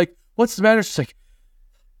friend's like, what's the matter? She's like,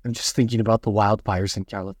 I'm just thinking about the wildfires in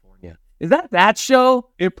California. Is that show?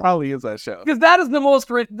 It probably is that show. Because that is the most,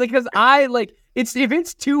 because I like, if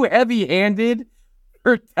it's too heavy-handed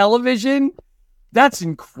for television, that's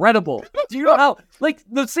incredible. Do you know how, like,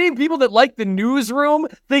 the same people that like the newsroom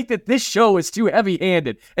think that this show is too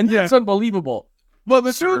heavy-handed, and that's unbelievable. Well,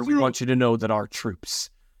 the Sir, we want you to know that our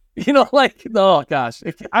troops, like, oh gosh.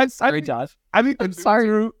 Sorry, Josh. I think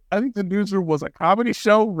the newsroom was a comedy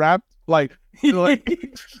show wrapped like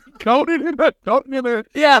coated in a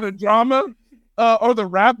drama. Or the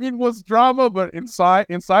rapping was drama, but inside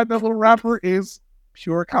that little rapper is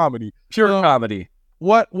pure comedy. Comedy.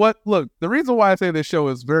 Look, the reason why I say this show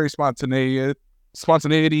is very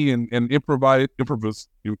spontaneity and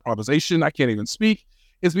improvisation, I can't even speak,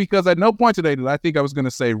 is because at no point today did I think I was going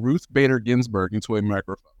to say Ruth Bader Ginsburg into a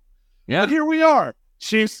microphone. Yeah. But here we are.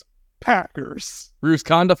 Chiefs, Packers. Bruce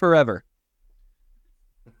Conda forever.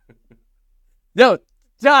 No,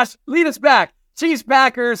 Josh, lead us back. Chiefs,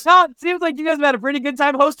 Packers. Oh, it seems like you guys have had a pretty good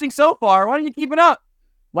time hosting so far. Why don't you keep it up?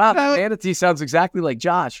 Wow, Manatee sounds exactly like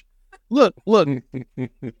Josh. Look.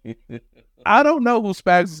 I don't know who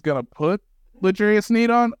Spags is going to put L'Jarius Sneed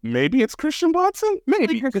on. Maybe it's Christian Watson.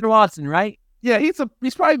 Maybe Christian Watson, right? Yeah, he's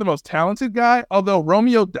probably the most talented guy. Although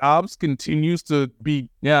Romeo Doubs continues to be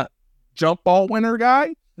jump ball winner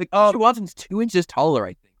guy. Like Christian Watson's 2 inches taller, I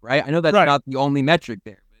think. Right? I know that's not the only metric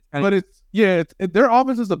there, but their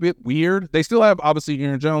offense is a bit weird. They still have obviously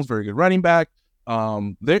Aaron Jones, very good running back.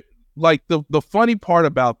 They like the funny part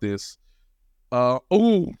about this.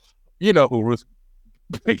 You know who Ruth.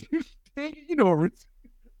 You know who Ruth.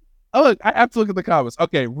 Oh, look, I have to look at the comments.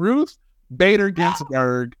 Okay, Ruth Bader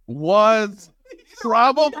Ginsburg was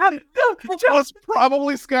probably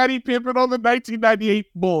Scottie Pippen on the 1998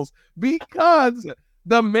 Bulls because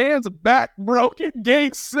the man's back broke in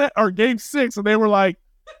game 6, and they were like,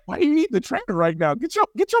 "Why do you need the trainer right now? Get your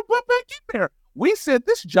butt back in there." We said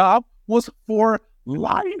this job was for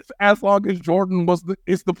life as long as Jordan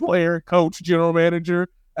is the player, coach, general manager.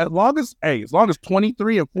 As long as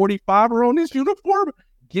 23 and 45 are on this uniform,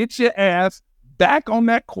 get your ass back on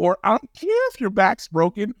that court. I don't care if your back's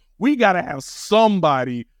broken. We got to have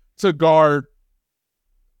somebody to guard,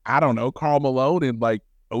 I don't know, Karl Malone and like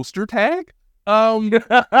Ostertag.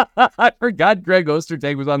 I forgot Greg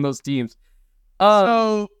Ostertag was on those teams.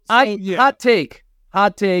 Hot take.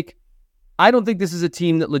 I don't think this is a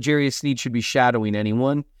team that L'Jarius Sneed should be shadowing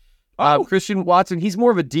anyone. Christian Watson, he's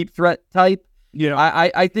more of a deep threat type. Yeah,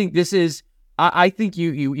 I think this is. I think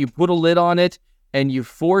you put a lid on it and you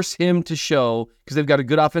force him to show, because they've got a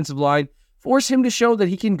good offensive line. Force him to show that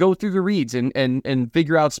he can go through the reads and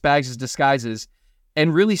figure out Spags' disguises,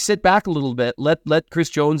 and really sit back a little bit. Let Chris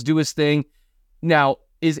Jones do his thing. Now,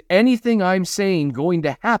 is anything I'm saying going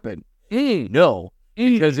to happen? No,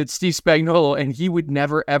 because it's Steve Spagnuolo, and he would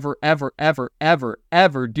never, ever, ever, ever, ever,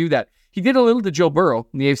 ever do that. He did a little to Joe Burrow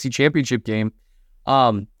in the AFC Championship game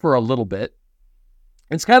for a little bit.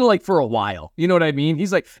 It's kind of like for a while. You know what I mean?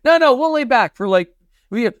 He's like, no, we'll lay back for like,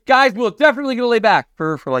 guys, we're definitely going to lay back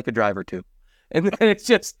for like a drive or two. And then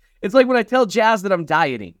it's like when I tell Jazz that I'm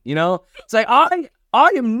dieting, you know? It's like,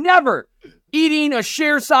 I am never eating a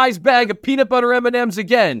share-sized bag of peanut butter M&Ms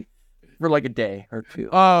again for like a day or two.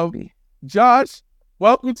 Josh,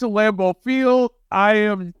 welcome to Lambeau Field. I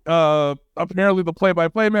am apparently the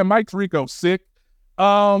play-by-play man. Mike Tirico's sick.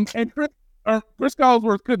 And Chris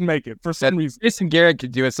Collinsworth couldn't make it for some reason. Jason Garrett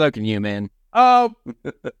could do it, so can you, man.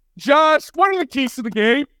 Josh, what are the keys to the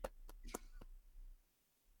game?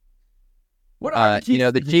 What are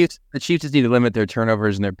the keys? The Chiefs just need to limit their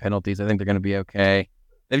turnovers and their penalties. I think they're going to be okay.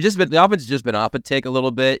 The offense has just been off a tick a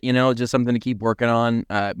little bit, just something to keep working on.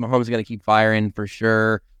 Mahomes is going to keep firing for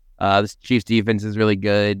sure. This Chiefs defense is really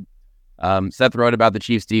good. Seth wrote about the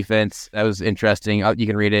Chiefs defense. That was interesting. You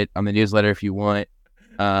can read it on the newsletter if you want.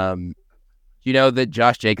 You know that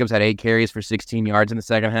Josh Jacobs had 8 carries for 16 yards in the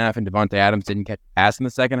second half, and Devontae Adams didn't catch a pass in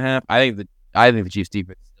the second half. I think the Chiefs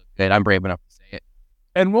defense is still good. I'm brave enough to say it.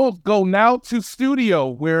 And we'll go now to studio,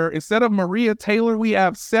 where instead of Maria Taylor, we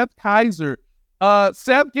have Seth Kaiser.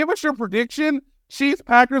 Seth, give us your prediction. Chiefs,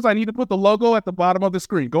 Packers. I need to put the logo at the bottom of the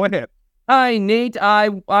screen. Go ahead. Hi, Nate. I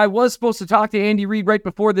was supposed to talk to Andy Reid right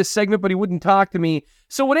before this segment, but he wouldn't talk to me.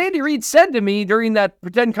 So what Andy Reid said to me during that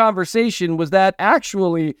pretend conversation was that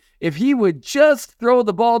actually, if he would just throw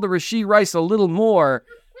the ball to Rashee Rice a little more,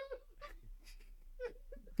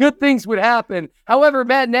 good things would happen. However,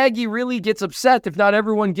 Matt Nagy really gets upset if not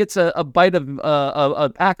everyone gets a bite of a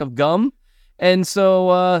pack of gum. And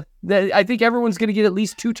so I think everyone's going to get at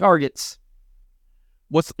least 2 targets.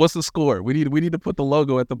 What's the score? We need to put the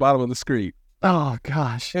logo at the bottom of the screen. Oh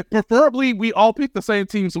gosh. And preferably we all pick the same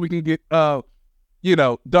team so we can get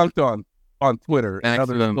dunked on Twitter and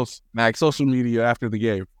other social media after the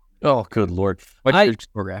game. Oh, good Lord. What's your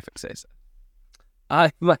score graphic say?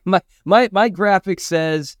 My graphic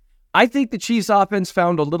says I think the Chiefs offense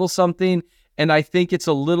found a little something, and I think it's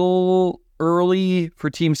a little early for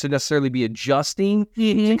teams to necessarily be adjusting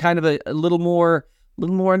to kind of a little more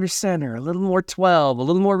under center, a little more 12, a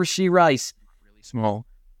little more Rashee Rice. Really small.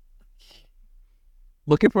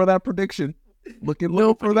 Looking for that prediction. Looking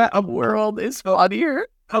for that. A world is funnier.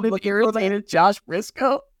 How did irritated Josh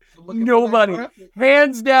Briscoe? Nobody.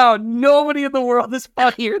 Hands down, nobody in the world is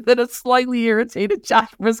funnier than a slightly irritated Josh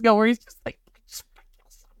Briscoe where he's just like,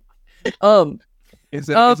 Is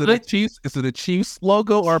it a Chiefs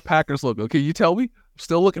logo or a Packers logo? Can you tell me? I'm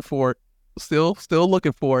still looking for it. Still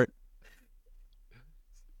looking for it.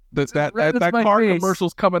 That car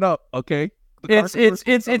commercial's coming up, okay?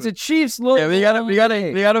 It's a Chiefs logo. Yeah, we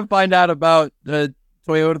gotta find out about the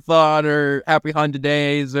Toyota-thon or Happy Honda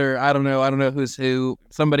Days or I don't know who's who.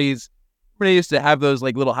 Somebody used to have those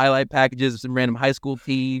like little highlight packages of some random high school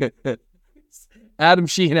team. Adam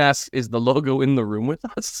Sheehan asks, is the logo in the room with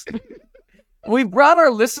us? We brought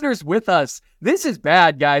our listeners with us. This is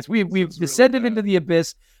bad, guys. We've descended into the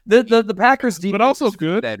abyss. The Packers defense, but also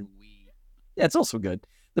good. Yeah, it's also good.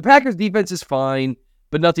 The Packers defense is fine,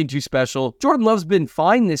 but nothing too special. Jordan Love's been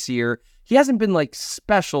fine this year. He hasn't been like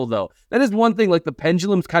special though. That is one thing. Like the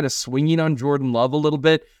pendulum's kind of swinging on Jordan Love a little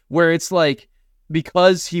bit, where it's like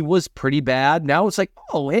because he was pretty bad, now it's like,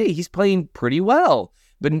 oh hey, he's playing pretty well.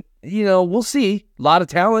 But we'll see. A lot of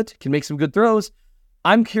talent, can make some good throws.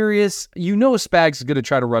 I'm curious. Spags is going to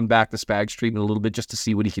try to run back the Spags treatment a little bit just to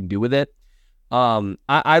see what he can do with it.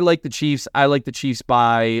 I like the Chiefs. I like the Chiefs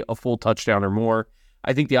by a full touchdown or more.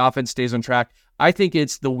 I think the offense stays on track. I think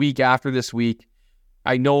it's the week after this week.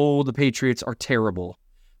 I know the Patriots are terrible,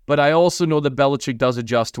 but I also know that Belichick does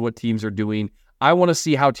adjust to what teams are doing. I want to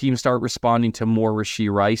see how teams start responding to more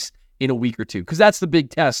Rashee Rice in a week or two, because that's the big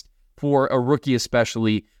test for a rookie,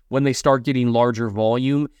 especially when they start getting larger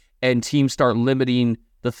volume and teams start limiting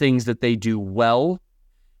the things that they do well.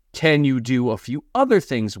 Can you do a few other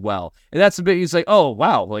things well? And that's a bit, he's like, oh,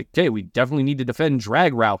 wow, like, okay, we definitely need to defend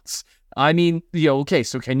drag routes. I mean, okay,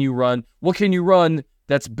 so can you run? What can you run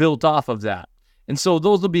that's built off of that? And so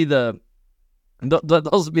those will be the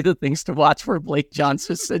things to watch for. Blake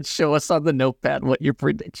Johnson said, show us on the notepad what your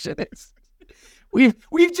prediction is. We've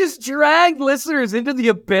just dragged listeners into the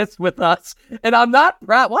abyss with us, and I'm not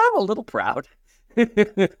proud. Well, I'm a little proud.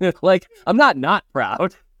 Like, I'm not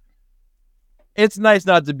proud. It's nice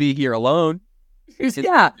not to be here alone.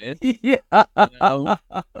 Yeah.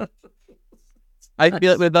 I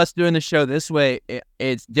feel like with us doing the show this way,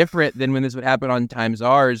 it's different than when this would happen on Times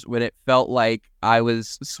Ours, when it felt like I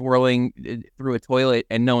was swirling through a toilet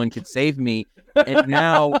and no one could save me. And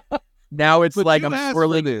now it's like I'm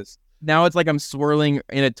swirling this. Now it's like I'm swirling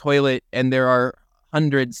in a toilet and there are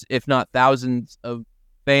hundreds, if not thousands, of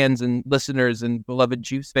fans and listeners and beloved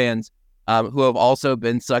Chiefs fans who have also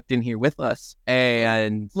been sucked in here with us.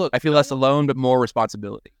 And look, I feel less alone, but more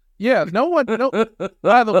responsibility. Yeah, no one.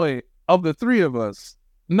 By the way, of the three of us,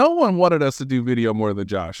 no one wanted us to do video more than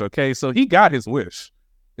Josh. Okay, so he got his wish.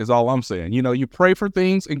 Is all I'm saying. You know, you pray for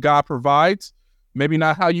things and God provides. Maybe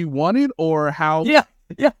not how you want it or how. Yeah.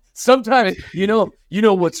 Sometimes you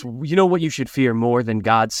know what you should fear more than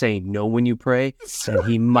God saying no when you pray, and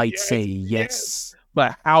He might say yes.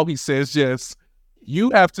 But how He says yes,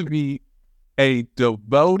 you have to be a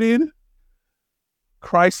devoted,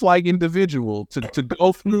 Christ-like individual to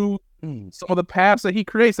go through some of the paths that He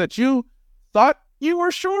creates that you thought you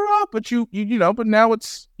were sure of, but but now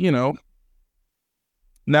it's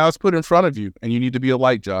now it's put in front of you, and you need to be a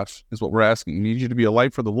light. Josh, is what we're asking. We need you to be a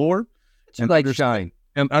light for the Lord, and light shine,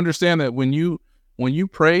 and understand that when you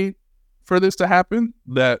pray for this to happen,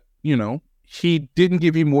 that He didn't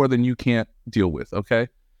give you more than you can't deal with. Okay,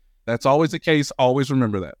 that's always the case. Always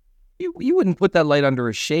remember that. You wouldn't put that light under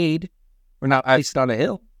a shade, or not placed on a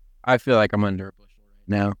hill. I feel like I'm under a bushel right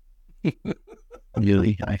now.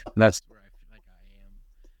 Really, that's where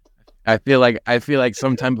I feel like I am. I feel like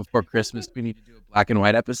sometime before Christmas we need to do a black and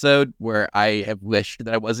white episode where I have wished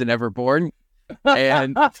that I wasn't ever born,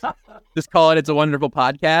 and just call it "It's a Wonderful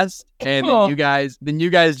Podcast." And then you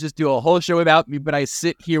guys just do a whole show without me, but I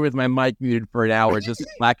sit here with my mic muted for an hour, just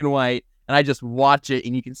black and white, and I just watch it,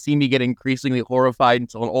 and you can see me get increasingly horrified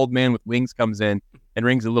until an old man with wings comes in and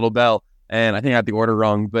rings a little bell. And I think I got the order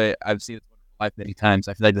wrong, but I've seen it many times.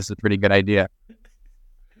 I feel like this is a pretty good idea.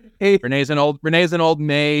 Hey, Renee's an old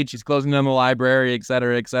maid. She's closing down the library, et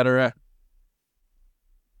cetera, et cetera.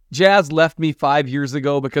 Jazz left me 5 years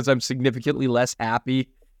ago because I'm significantly less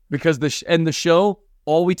happy because the show,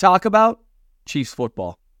 all we talk about, Chiefs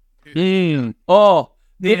football. Oh,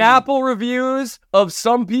 the Apple reviews of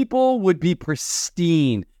some people would be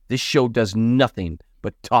pristine. This show does nothing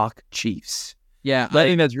but talk Chiefs. Yeah, I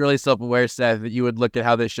think that's really self-aware, Seth, that you would look at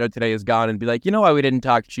how this show today has gone and be like, you know why we didn't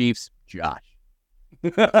talk Chiefs? Josh.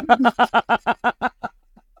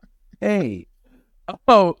 Hey.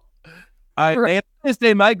 Oh, this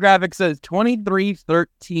day my graphic says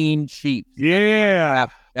 2313 Chiefs. Yeah.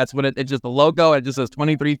 That's what it's just the logo. It just says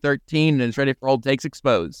 2313 and it's ready for old takes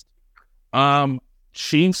exposed.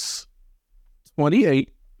 Chiefs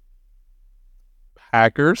 28,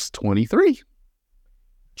 Packers 23.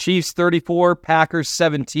 Chiefs 34, Packers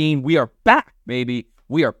 17. We are back, baby.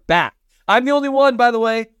 We are back. I'm the only one, by the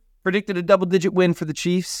way, predicted a double-digit win for the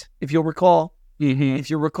Chiefs, if you'll recall. Mm-hmm. If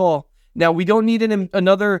you recall. Now, we don't need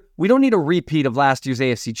we don't need a repeat of last year's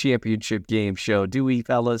AFC Championship game show, do we,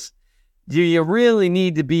 fellas? Do you really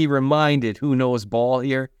need to be reminded who knows ball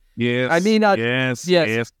here? Yes. I mean,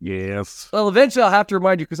 yes. Well, eventually I'll have to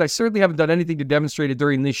remind you because I certainly haven't done anything to demonstrate it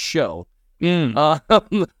during this show.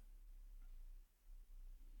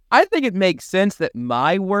 I think it makes sense that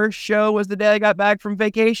my worst show was the day I got back from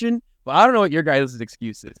vacation, but I don't know what your guys'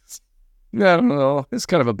 excuse is. I don't know. It's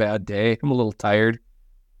kind of a bad day. I'm a little tired.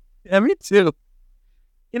 Yeah, me too.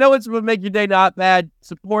 You know what's would make your day not bad?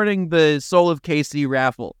 Supporting the Soul of KC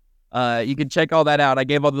raffle. You can check all that out. I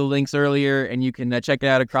gave all the links earlier, and you can check it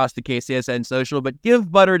out across the KCSN social. But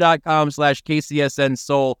givebutter.com/KCSN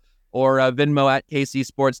Soul or Venmo at KC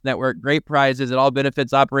Sports Network. Great prizes. It all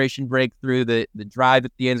benefits Operation Breakthrough. The drive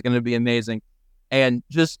at the end is going to be amazing. And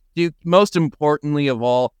just most importantly of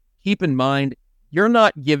all, keep in mind, you're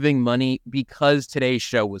not giving money because today's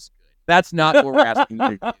show was good. That's not what we're asking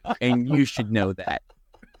you to do, and you should know that.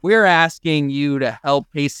 We're asking you to help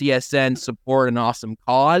KCSN support an awesome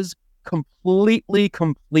cause, completely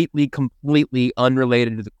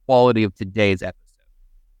unrelated to the quality of today's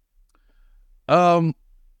episode.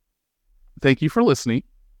 Thank you for listening.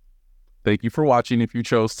 Thank you for watching. If you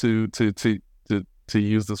chose to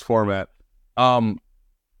use this format.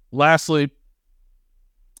 Lastly,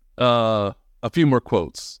 a few more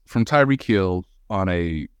quotes from Tyreek Hill on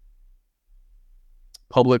a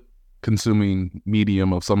public consuming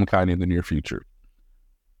medium of some kind in the near future.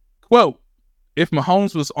 Quote, if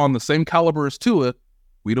Mahomes was on the same caliber as Tua,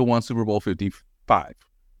 we'd have won Super Bowl 55.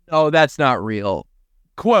 Oh, that's not real.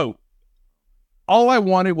 Quote, all I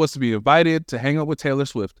wanted was to be invited to hang out with Taylor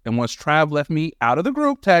Swift, and once Trav left me out of the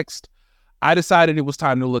group text, I decided it was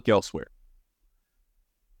time to look elsewhere.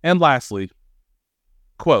 And lastly,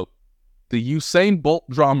 quote, the Usain Bolt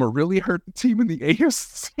drama really hurt the team in the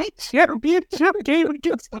AFC Championship game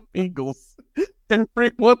against the Eagles.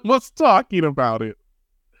 Everyone was talking about it.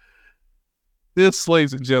 This,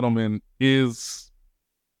 ladies and gentlemen, is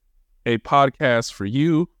a podcast for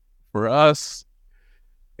you, for us,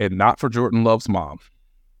 and not for Jordan Love's mom.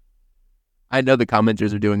 I know the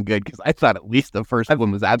commenters are doing good because I thought at least the first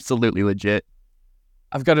one was absolutely legit.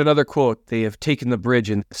 I've got another quote. They have taken the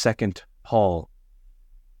bridge in the second hall.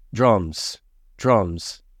 Drums,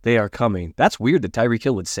 drums, they are coming. That's weird that Tyreek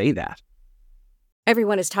Hill would say that.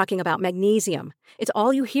 Everyone is talking about magnesium. It's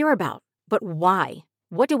all you hear about. But why?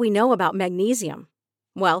 What do we know about magnesium?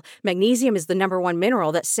 Well, magnesium is the number one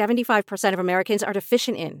mineral that 75% of Americans are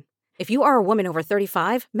deficient in. If you are a woman over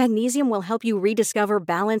 35, magnesium will help you rediscover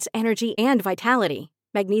balance, energy, and vitality.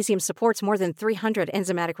 Magnesium supports more than 300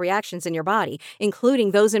 enzymatic reactions in your body,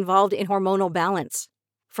 including those involved in hormonal balance.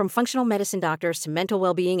 From functional medicine doctors to mental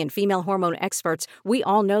well-being and female hormone experts, we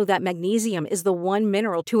all know that magnesium is the one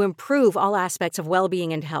mineral to improve all aspects of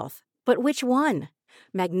well-being and health. But which one?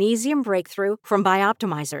 Magnesium Breakthrough from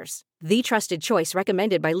Bioptimizers, the trusted choice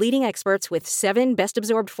recommended by leading experts with 7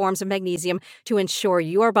 best-absorbed forms of magnesium to ensure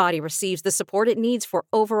your body receives the support it needs for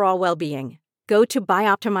overall well-being. Go to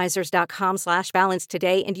bioptimizers.com/balance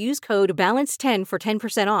today and use code BALANCE10 for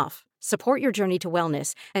 10% off. Support your journey to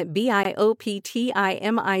wellness at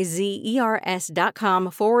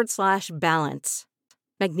bioptimizers.com/balance.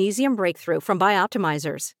 Magnesium Breakthrough from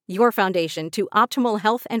Bioptimizers, your foundation to optimal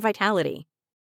health and vitality.